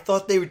 I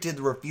thought they did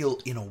the reveal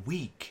in a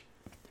week.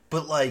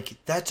 But, like,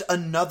 that's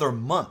another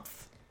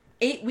month.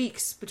 8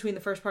 weeks between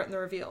the first part and the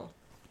reveal.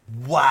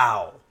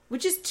 Wow.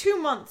 Which is 2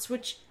 months,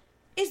 which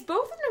is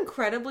both an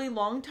incredibly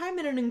long time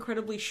and an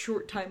incredibly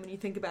short time when you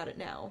think about it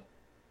now.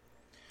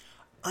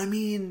 I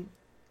mean,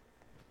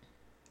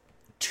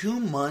 2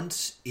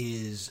 months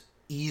is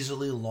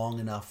easily long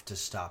enough to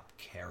stop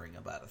caring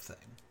about a thing.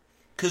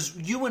 Because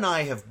you and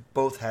I have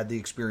both had the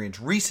experience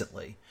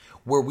recently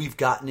where we've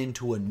gotten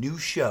into a new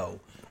show,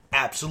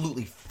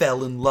 absolutely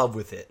fell in love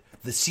with it.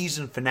 The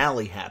season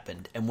finale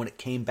happened, and when it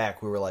came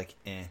back, we were like,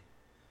 eh.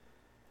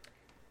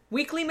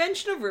 Weekly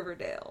mention of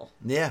Riverdale.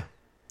 Yeah.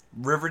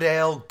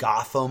 Riverdale,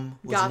 Gotham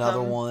was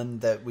another one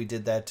that we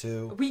did that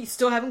to. We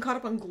still haven't caught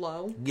up on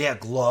Glow. Yeah,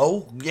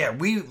 Glow. Yeah,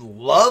 we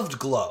loved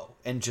Glow,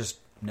 and just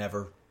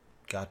never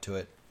got to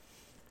it.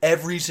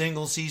 Every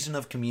single season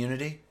of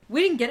Community.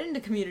 We didn't get into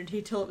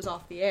Community till it was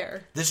off the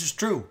air. This is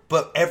true,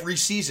 but every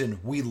season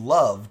we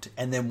loved,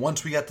 and then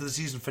once we got to the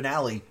season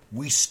finale,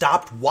 we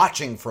stopped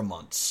watching for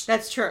months.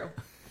 That's true.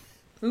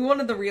 We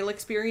wanted the real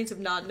experience of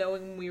not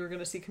knowing when we were going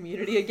to see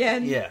Community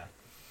again. Yeah.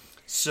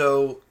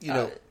 So,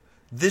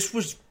 this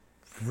was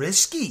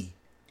risky.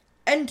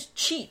 And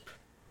cheap,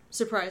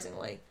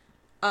 surprisingly.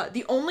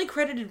 The only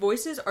credited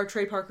voices are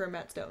Trey Parker and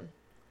Matt Stone.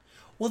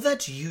 Well,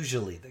 that's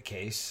usually the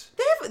case.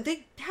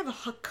 They have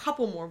a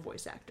couple more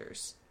voice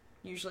actors,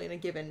 usually in a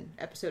given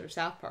episode of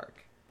South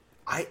Park.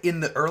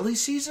 In the early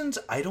seasons,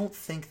 I don't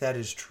think that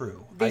is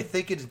true. I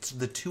think it's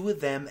the two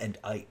of them and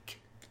Ike.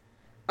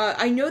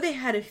 I know they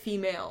had a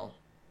female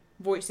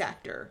voice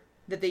actor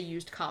that they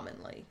used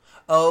commonly.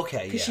 Oh,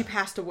 okay, because she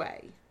passed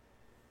away.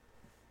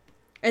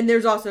 And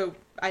there's also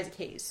Isaac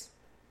Hayes.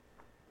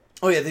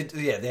 Oh, yeah,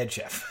 they had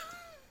Jeff.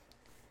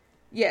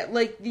 Yeah,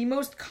 like, the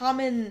most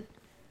common...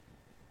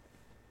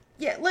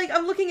 Yeah, like,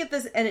 I'm looking at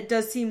this, and it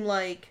does seem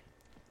like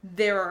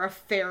there are a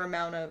fair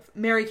amount of...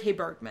 Mary Kay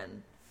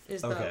Bergman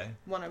is the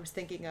one I was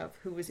thinking of,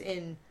 who was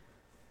in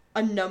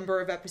a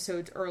number of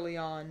episodes early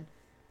on.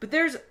 But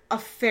there's a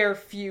fair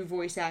few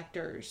voice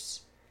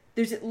actors.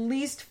 There's at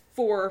least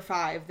 4 or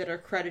 5 that are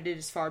credited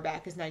as far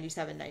back as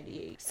 97,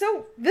 98.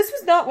 So, this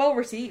was not well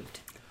received.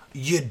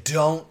 You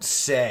don't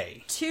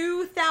say.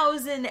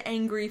 2,000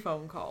 angry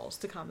phone calls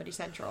to Comedy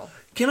Central.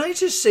 Can I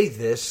just say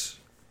this?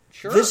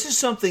 Sure. This is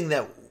something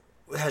that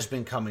has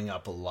been coming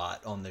up a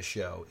lot on the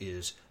show,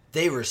 is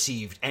they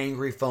received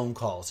angry phone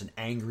calls and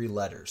angry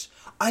letters.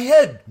 I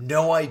had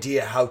no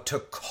idea how to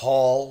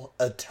call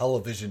a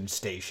television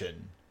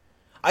station.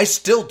 I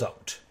still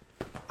don't.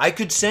 I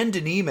could send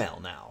an email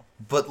now,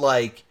 but,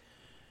 like,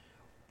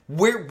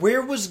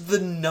 Where was the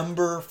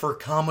number for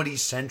Comedy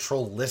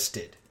Central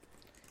listed?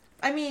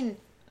 I mean,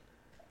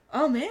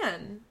 oh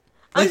man.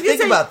 Like,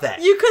 think about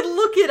that. You could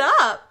look it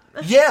up.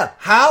 Yeah,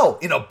 how?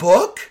 In a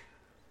book?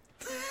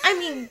 I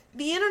mean,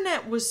 the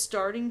internet was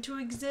starting to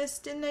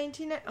exist in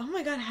 1990. Oh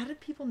my god, how did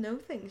people know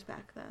things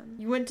back then?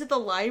 You went to the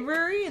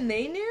library and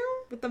they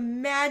knew? With the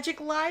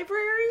magic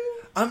library?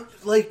 I'm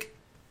like,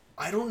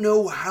 I don't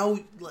know how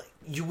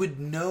you would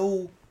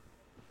know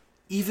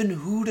even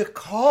who to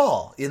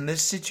call in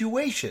this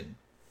situation.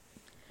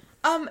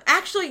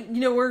 Actually,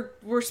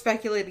 we're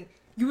speculating.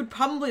 You would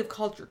probably have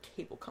called your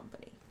cable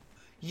company.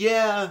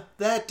 Yeah,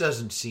 that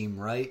doesn't seem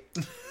right.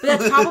 But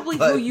that's probably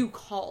who you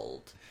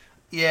called.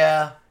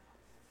 Yeah.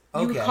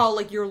 Okay. You would call,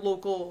 like, your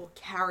local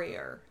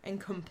carrier and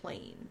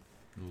complain.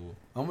 Ooh,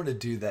 I'm going to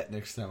do that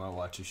next time I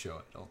watch a show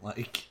I don't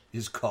like.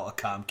 Is call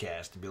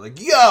Comcast and be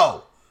like,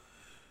 yo!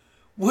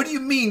 What do you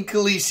mean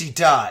Khaleesi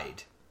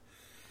died?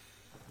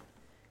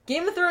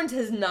 Game of Thrones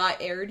has not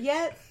aired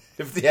yet.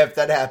 If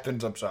that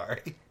happens, I'm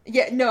sorry.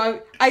 Yeah,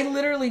 no, I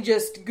literally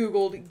just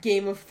Googled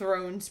Game of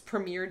Thrones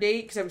premiere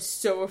date because I was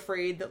so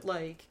afraid that,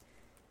 like,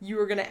 you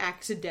were going to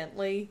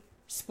accidentally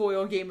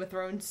spoil Game of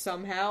Thrones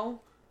somehow.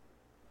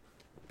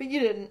 But you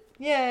didn't.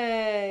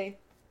 Yay.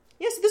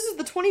 Yeah, so this is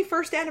the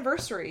 21st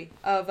anniversary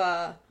of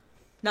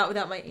Not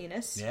Without My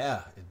Anus.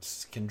 Yeah,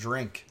 it can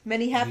drink.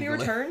 Many happy legally.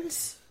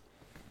 returns.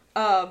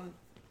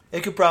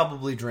 It could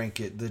probably drink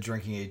it. The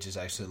drinking age is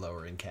actually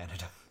lower in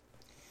Canada.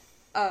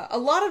 A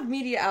lot of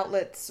media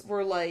outlets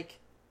were, like,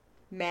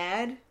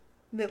 mad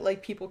that,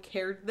 like, people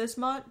cared this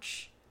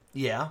much.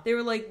 Yeah. They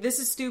were like, this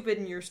is stupid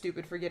and you're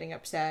stupid for getting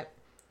upset.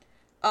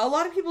 A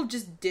lot of people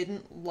just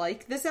didn't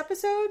like this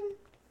episode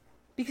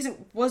because it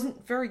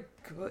wasn't very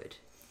good.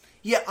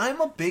 Yeah,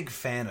 I'm a big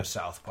fan of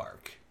South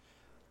Park.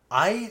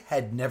 I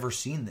had never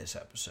seen this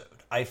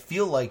episode. I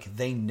feel like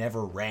they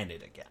never ran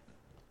it again.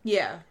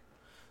 Yeah.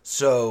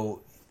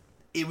 So,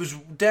 it was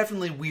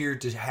definitely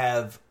weird to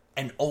have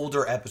an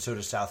older episode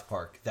of South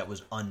Park that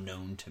was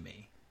unknown to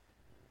me.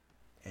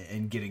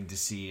 And getting to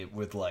see it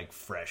with, like,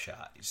 fresh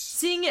eyes.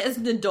 Seeing it as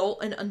an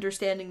adult and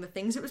understanding the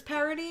things it was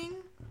parodying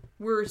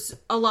was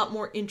a lot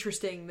more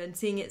interesting than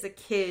seeing it as a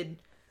kid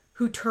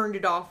who turned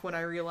it off when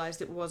I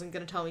realized it wasn't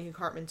going to tell me who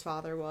Cartman's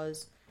father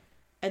was.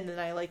 And then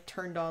I, like,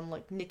 turned on,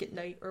 like, Nick at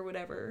Night or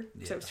whatever.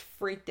 Yeah. So I was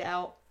freaked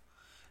out.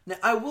 Now,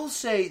 I will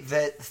say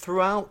that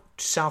throughout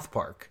South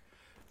Park,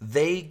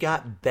 they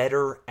got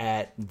better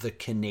at the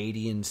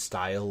Canadian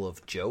style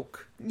of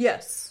joke.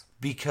 Yes.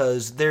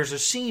 Because there's a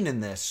scene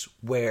in this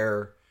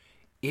where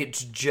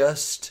it's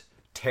just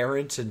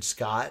Terrence and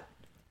Scott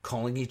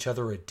calling each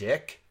other a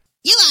dick.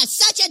 You are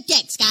such a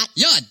dick, Scott.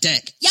 You're a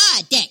dick. You're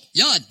a dick.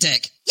 You're a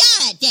dick.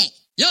 You're a dick.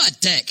 You're a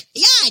dick.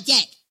 You're a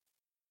dick.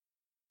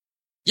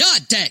 You're a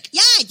dick.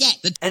 You're a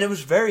dick. And it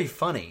was very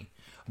funny,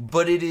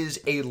 but it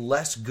is a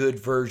less good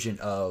version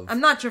of...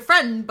 I'm not your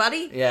friend,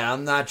 buddy. Yeah,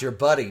 I'm not your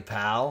buddy,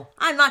 pal.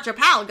 I'm not your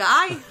pal,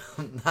 guy.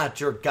 I'm not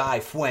your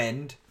guy,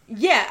 friend.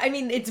 Yeah, I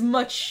mean, it's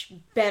much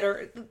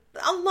better.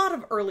 A lot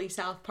of early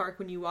South Park,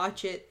 when you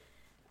watch it,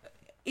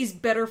 is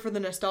better for the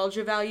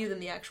nostalgia value than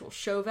the actual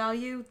show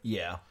value.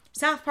 Yeah.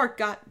 South Park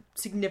got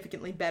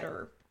significantly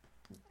better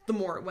the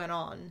more it went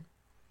on.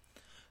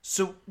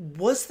 So,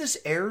 was this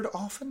aired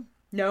often?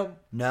 No.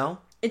 No?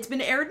 It's been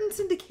aired in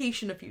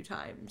syndication a few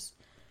times,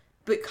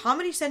 but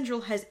Comedy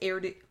Central has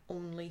aired it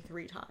only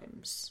 3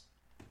 times.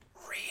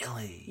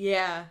 Really?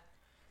 Yeah.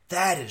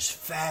 That is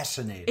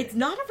fascinating. It's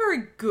not a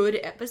very good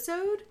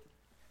episode.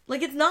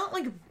 Like, it's not,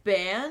 like,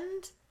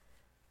 banned,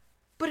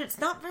 but it's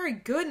not very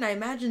good, and I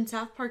imagine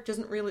South Park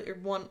doesn't really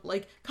want,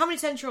 like, Comedy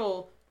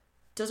Central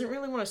doesn't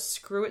really want to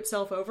screw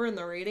itself over in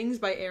the ratings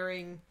by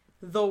airing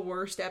the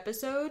worst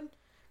episode,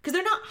 because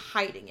they're not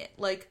hiding it.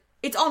 Like,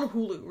 it's on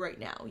Hulu right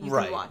now. You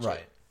can watch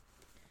it.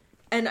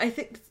 And I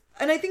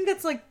think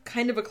that's, like,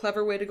 kind of a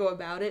clever way to go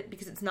about it,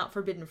 because it's not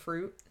forbidden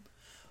fruit.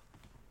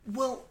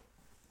 Well,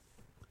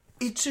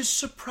 it just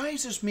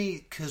surprises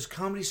me, because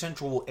Comedy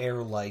Central will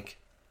air, like,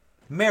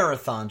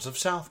 marathons of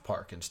South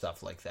Park and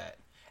stuff like that.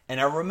 And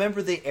I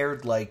remember they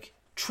aired, like,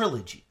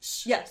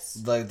 trilogies.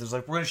 Yes. Like, there's,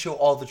 like, we're going to show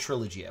all the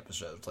trilogy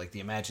episodes, like the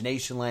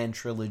Imagination Land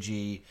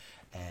trilogy,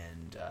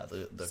 and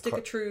the Stick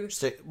of Truth.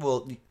 Stick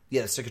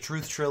of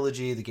Truth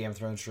trilogy, the Game of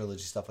Thrones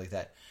trilogy, stuff like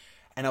that.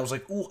 And I was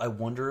like, ooh, I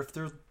wonder if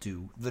they'll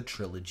do the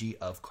trilogy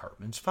of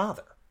Cartman's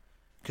father.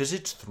 Because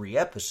it's 3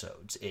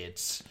 episodes.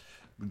 It's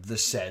the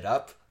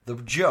setup, the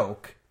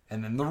joke,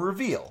 and then the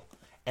reveal.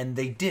 And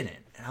they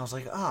didn't. And I was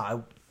like,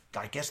 I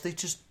guess they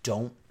just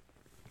don't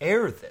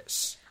air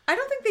this. I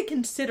don't think they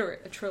consider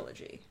it a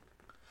trilogy.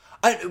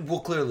 Well,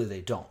 clearly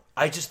they don't.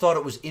 I just thought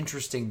it was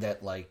interesting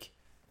that, like,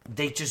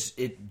 it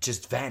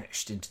just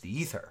vanished into the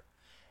ether.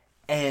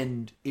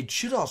 And it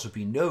should also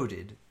be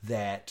noted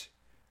that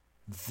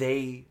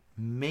they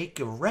make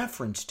a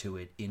reference to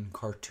it in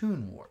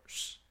Cartoon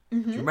Wars.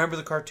 Mm-hmm. Do you remember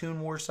the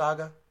Cartoon Wars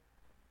saga?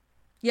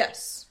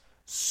 Yes.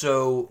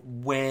 So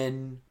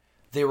when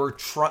they were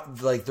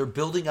they're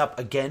building up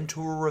again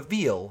to a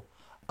reveal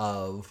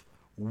of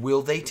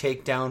will they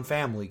take down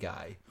Family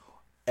Guy,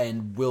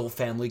 and will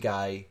Family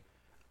Guy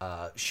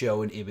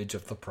show an image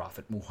of the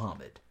Prophet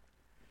Muhammad.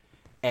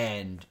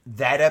 And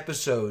that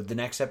episode, the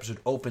next episode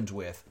opens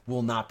with,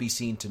 will not be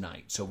seen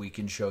tonight, so we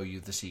can show you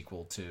the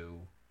sequel to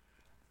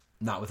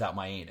Not Without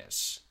My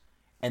Anus.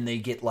 And they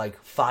get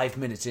like 5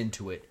 minutes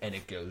into it, and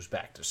it goes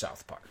back to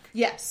South Park.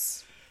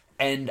 Yes.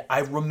 And I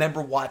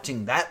remember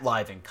watching that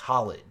live in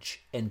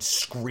college and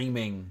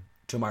screaming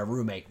to my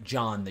roommate,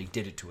 John, they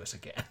did it to us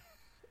again.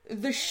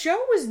 The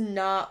show was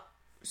not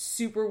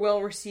super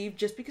well received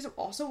just because it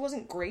also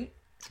wasn't great.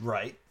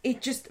 Right.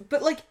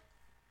 But like,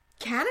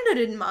 Canada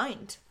didn't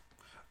mind.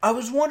 I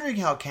was wondering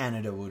how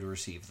Canada would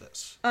receive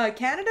this.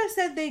 Canada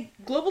said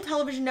Global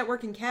Television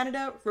Network in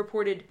Canada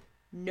reported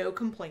no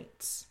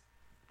complaints.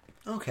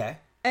 Okay.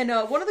 And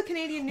one of the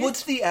Canadian news...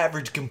 What's the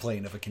average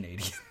complaint of a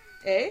Canadian?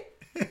 Eh?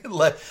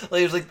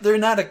 Like, they're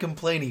not a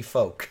complainy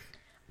folk.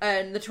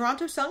 And the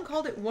Toronto Sun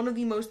called it one of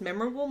the most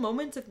memorable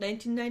moments of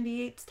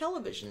 1998's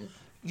television.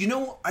 You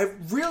know, I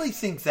really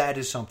think that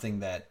is something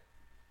that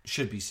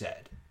should be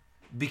said.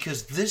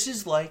 Because this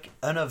is like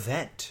an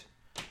event.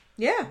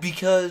 Yeah.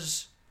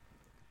 Because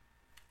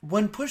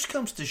when push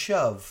comes to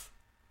shove,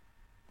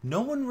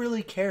 no one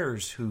really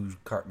cares who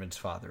Cartman's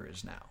father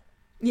is now.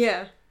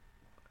 Yeah.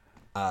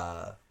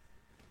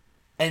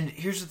 And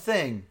here's the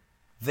thing.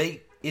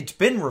 It's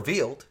been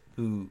revealed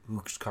who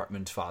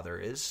Cartman's father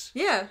is.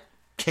 Yeah.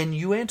 Can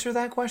you answer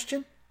that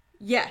question?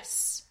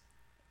 Yes.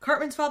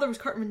 Cartman's father was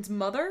Cartman's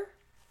mother.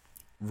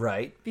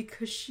 Right.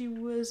 Because she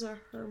was a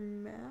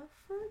hermaphrodite?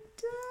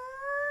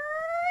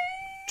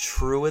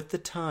 True at the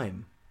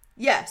time.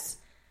 Yes.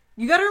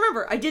 You gotta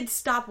remember, I did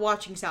stop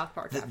watching South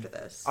Park after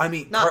this. I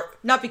mean...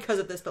 Not because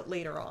of this, but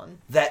later on.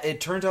 That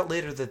it turns out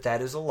later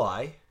that is a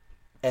lie,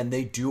 and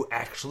they do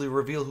actually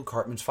reveal who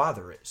Cartman's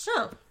father is.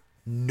 Oh.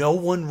 No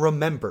one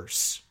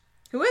remembers.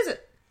 Who is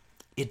it?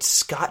 It's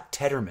Scott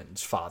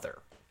Tederman's father.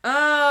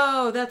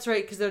 Oh, that's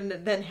right, because they're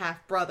then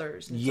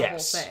half-brothers. And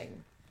Yes. The whole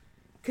thing.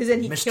 Because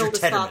then he Mr. killed his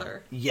Tederman.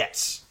 father.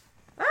 Yes.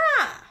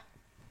 Ah!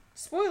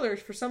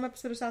 Spoilers for some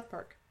episode of South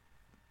Park.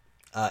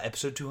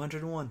 Episode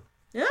 201.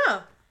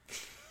 Yeah.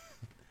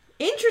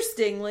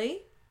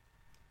 Interestingly,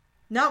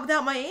 Not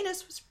Without My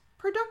Anus was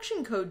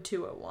production code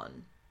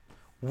 201.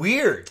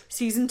 Weird.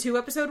 Season 2,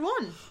 episode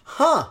 1.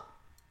 Huh.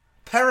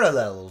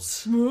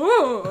 Parallels.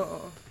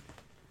 Whoa.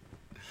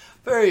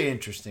 Very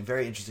interesting,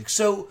 very interesting.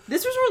 So...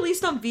 This was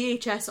released on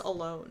VHS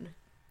alone.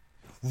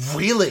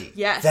 Really?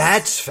 Yes.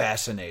 That's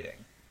fascinating.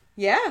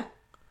 Yeah.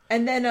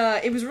 And then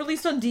it was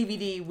released on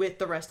DVD with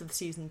the rest of the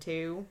season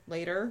 2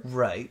 later.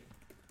 Right.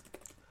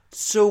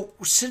 So,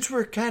 since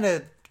we're coming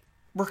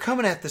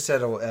at this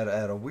at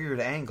a weird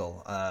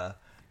angle,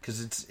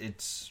 because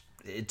it's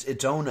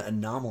its own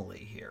anomaly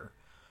here.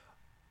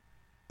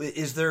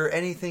 Is there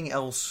anything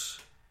else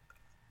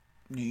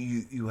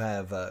you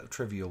have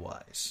trivia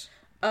wise?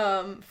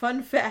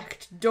 Fun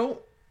fact: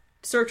 don't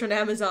search on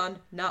Amazon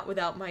 "Not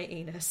Without My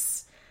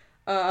Anus,"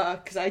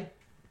 because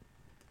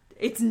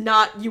it's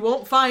not. You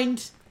won't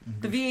find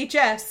the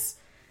VHS.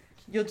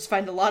 You'll just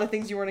find a lot of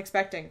things you weren't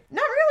expecting.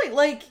 Not really.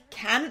 Like,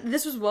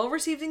 this was well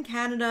received in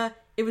Canada.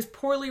 It was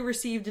poorly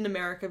received in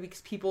America because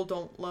people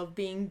don't love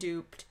being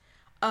duped.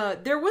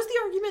 There was the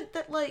argument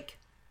that, like,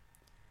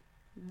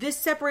 this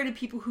separated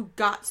people who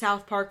got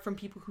South Park from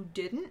people who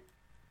didn't.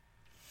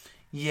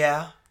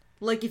 Yeah.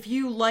 Like, if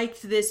you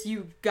liked this,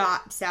 you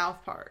got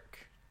South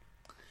Park.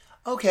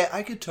 Okay,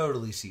 I could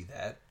totally see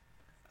that.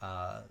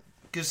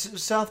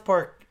 Because South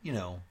Park,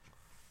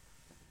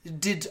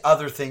 did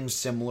other things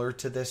similar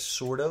to this,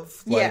 sort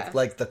of.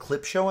 Like the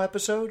Clip Show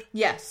episode?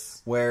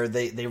 Yes. Where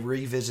they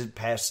revisit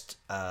past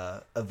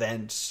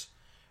events,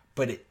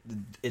 but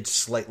it's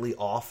slightly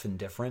off and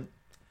different.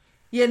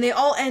 Yeah, and they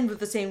all end with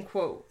the same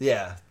quote.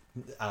 Yeah.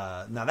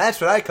 Now that's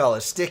what I call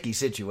a sticky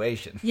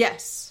situation.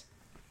 Yes.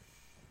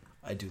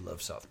 I do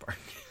love South Park.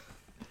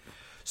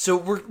 So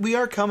we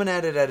are coming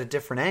at it at a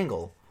different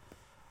angle.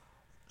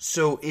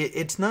 So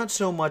it's not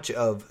so much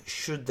of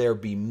should there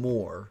be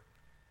more,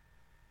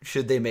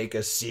 should they make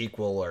a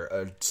sequel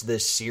or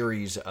this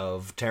series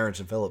of Terrence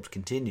and Phillips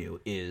continue,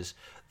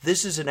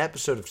 this is an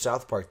episode of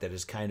South Park that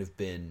has kind of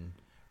been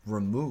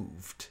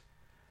removed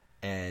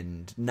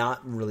and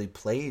not really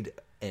played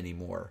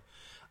anymore.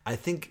 I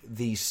think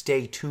the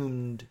stay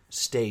tuned,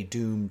 stay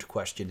doomed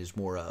question is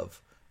more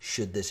of,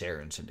 should this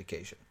air in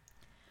syndication?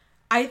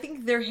 I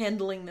think they're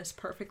handling this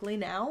perfectly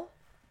now.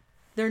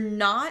 They're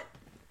not,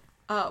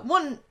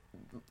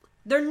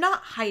 they're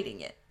not hiding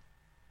it.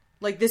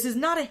 Like, this is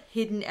not a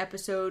hidden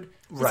episode.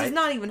 This is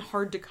not even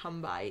hard to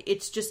come by.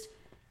 It's just,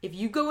 if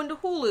you go into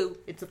Hulu,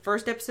 it's the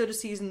first episode of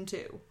season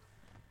 2.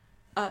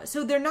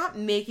 So they're not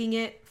making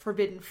it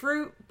forbidden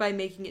fruit by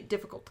making it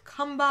difficult to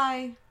come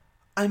by.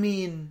 I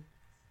mean,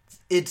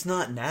 it's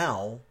not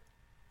now.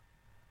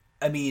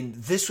 I mean,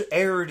 this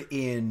aired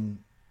in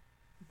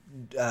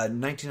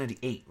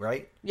 1998,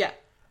 right? Yeah.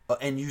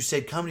 And you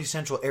said Comedy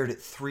Central aired it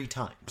 3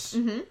 times.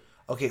 Mm-hmm.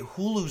 Okay,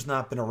 Hulu's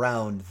not been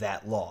around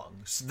that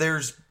long. So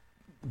there's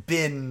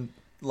been,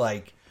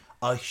 like,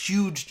 a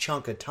huge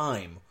chunk of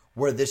time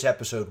where this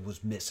episode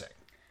was missing.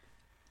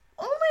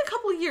 Only a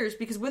couple of years,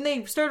 because when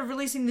they started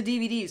releasing the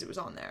DVDs, it was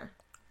on there.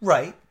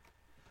 Right.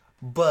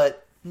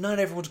 But not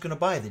everyone's going to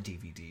buy the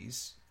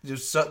DVDs.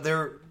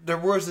 There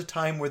was a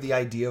time where the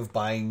idea of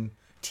buying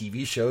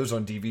TV shows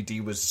on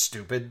DVD was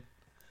stupid.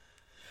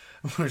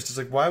 It's just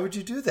like, why would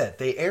you do that?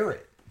 They air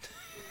it.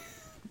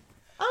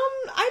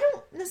 I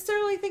don't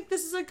necessarily think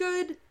this is a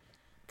good...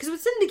 Because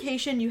with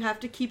syndication, you have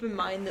to keep in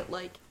mind that,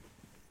 like,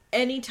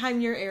 anytime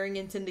you're airing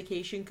in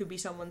syndication could be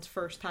someone's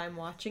first time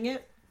watching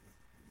it.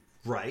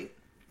 Right.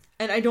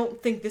 And I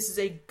don't think this is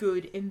a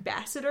good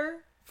ambassador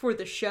for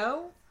the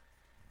show,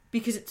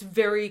 because it's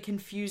very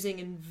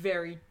confusing and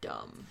very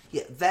dumb.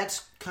 Yeah,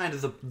 that's kind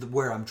of the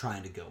where I'm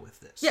trying to go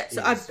with this. Yeah,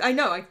 so I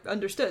know, I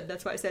understood.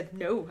 That's why I said,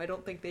 no, I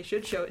don't think they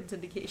should show it in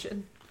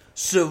syndication.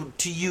 So,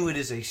 to you, it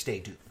is a stay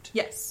tuned.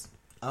 Yes.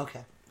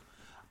 Okay.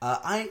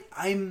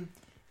 I'm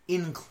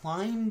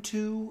inclined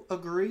to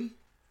agree.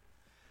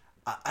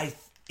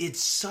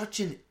 It's such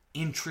an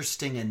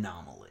interesting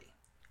anomaly.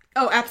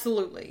 Oh,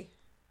 absolutely.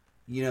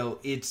 You know,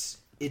 it's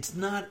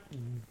not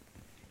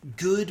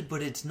good,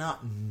 but it's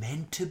not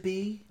meant to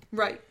be.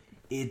 Right.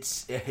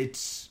 It's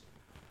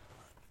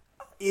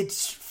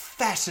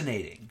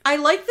fascinating. I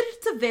like that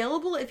it's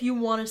available if you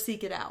want to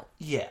seek it out.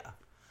 Yeah.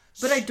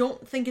 But I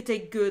don't think it's a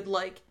good,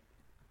 like...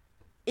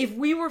 If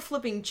we were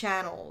flipping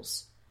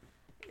channels...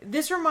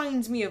 This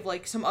reminds me of,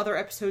 like, some other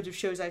episodes of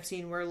shows I've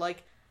seen where,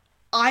 like,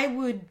 I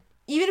would...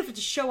 Even if it's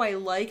a show I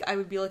like, I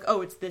would be like,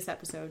 oh, it's this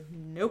episode.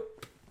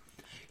 Nope.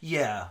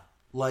 Yeah.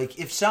 Like,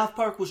 if South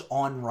Park was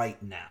on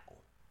right now,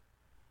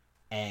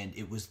 and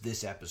it was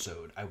this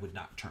episode, I would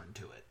not turn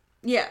to it.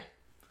 Yeah.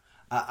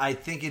 I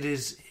think it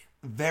is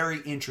very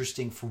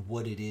interesting for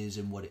what it is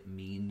and what it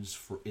means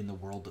for in the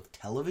world of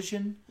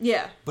television.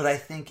 Yeah. But I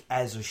think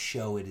as a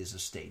show, it is a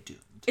stay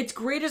tuned. It's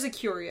great as a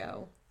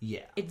curio.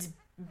 Yeah. It's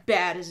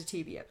bad as a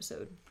TV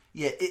episode.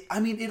 Yeah,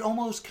 it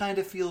almost kind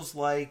of feels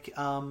like,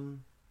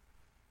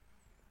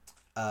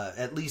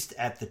 at least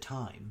at the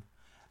time,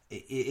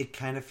 it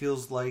kind of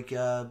feels like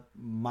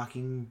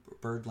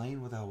Mockingbird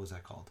Lane. What the hell was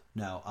that called?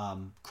 No,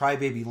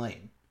 Crybaby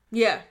Lane.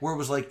 Yeah. Where it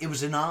was like, it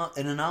was an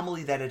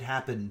anomaly that had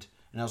happened,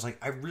 and I was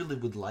like, I really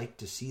would like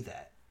to see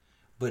that.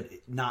 But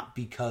not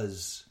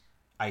because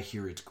I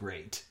hear it's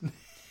great.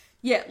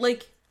 Yeah,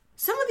 like,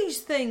 some of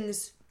these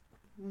things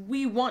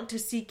we want to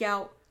seek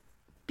out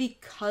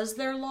because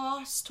they're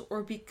lost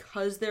or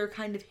because they're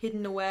kind of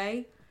hidden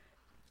away,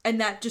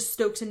 and that just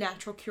stokes a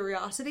natural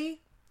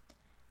curiosity.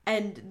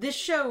 And this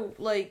show,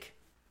 like,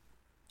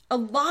 a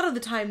lot of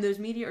the time those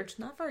media are just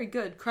not very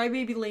good.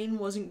 Crybaby Lane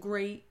wasn't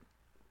great.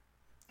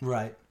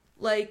 Right.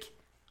 Like,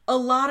 a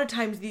lot of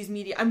times these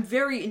media, I'm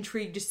very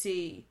intrigued to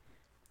see,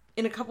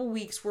 in a couple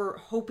weeks we're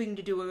hoping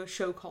to do a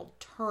show called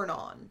Turn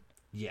On.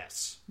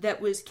 Yes.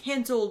 That was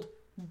canceled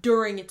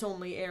during its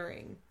only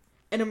airing.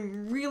 And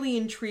I'm really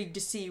intrigued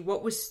to see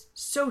what was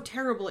so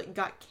terrible it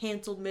got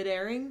canceled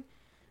mid-airing,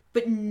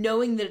 but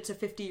knowing that it's a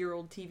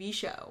 50-year-old TV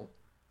show,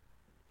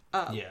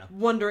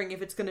 wondering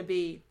if it's going to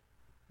be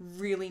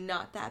really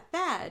not that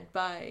bad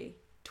by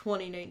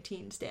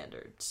 2019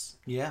 standards.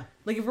 Yeah.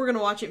 Like, if we're going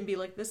to watch it and be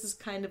like, this is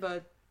kind of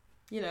a,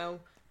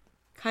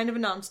 kind of a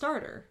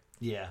non-starter.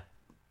 Yeah.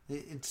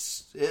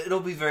 It'll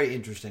be very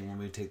interesting when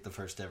we take the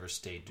first ever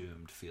Stay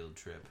Doomed field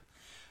trip.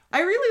 I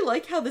really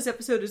like how this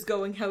episode is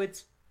going, how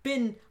it's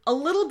been a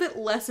little bit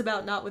less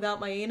about Not Without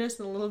My Anus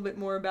and a little bit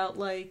more about,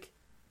 like,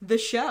 the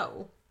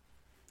show.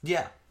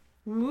 Yeah.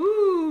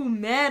 Woo,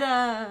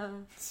 meta.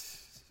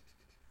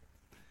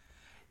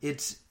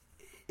 It's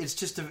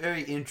just a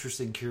very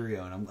interesting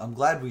curio, and I'm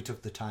glad we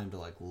took the time to,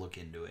 like, look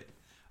into it.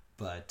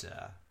 But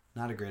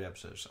not a great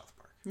episode of South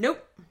Park.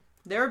 Nope.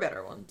 There are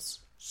better ones.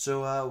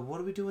 So, what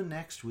are we doing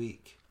next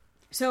week?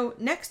 So,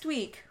 next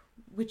week,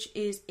 which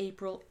is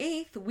April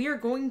 8th, we are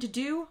going to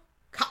do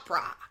Cop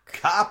Rock.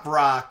 Cop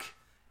Rock.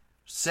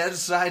 Set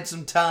aside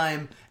some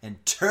time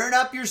and turn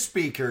up your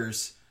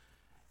speakers.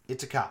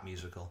 It's a cop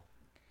musical.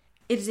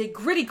 It is a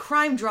gritty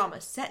crime drama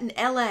set in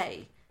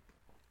L.A.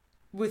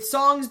 with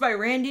songs by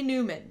Randy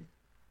Newman.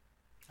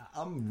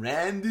 I'm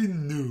Randy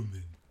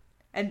Newman.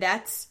 And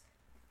that's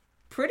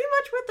pretty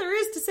much what there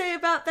is to say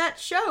about that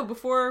show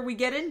before we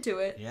get into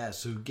it. Yeah,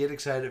 so get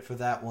excited for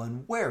that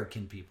one. Where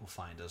can people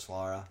find us,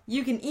 Laura?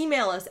 You can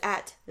email us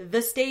at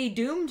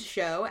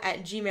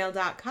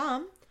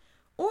thestaydoomedshow@gmail.com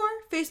or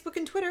Facebook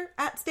and Twitter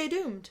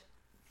 @StayDoomed.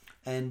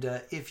 And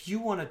if you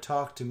want to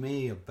talk to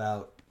me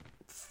about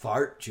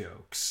fart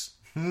jokes,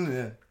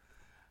 I'm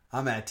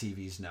at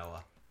TV's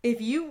Noah.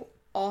 If you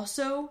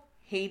also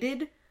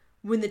hated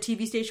when the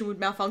TV station would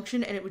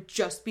malfunction and it would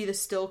just be the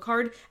still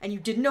card, and you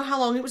didn't know how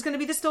long it was going to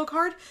be the still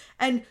card,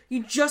 and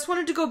you just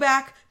wanted to go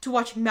back to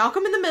watching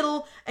Malcolm in the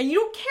Middle, and you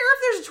don't care if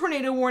there's a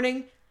tornado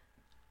warning,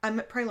 I'm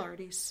at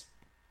Priorities.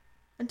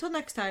 Until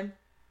next time,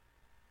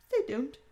 stay doomed.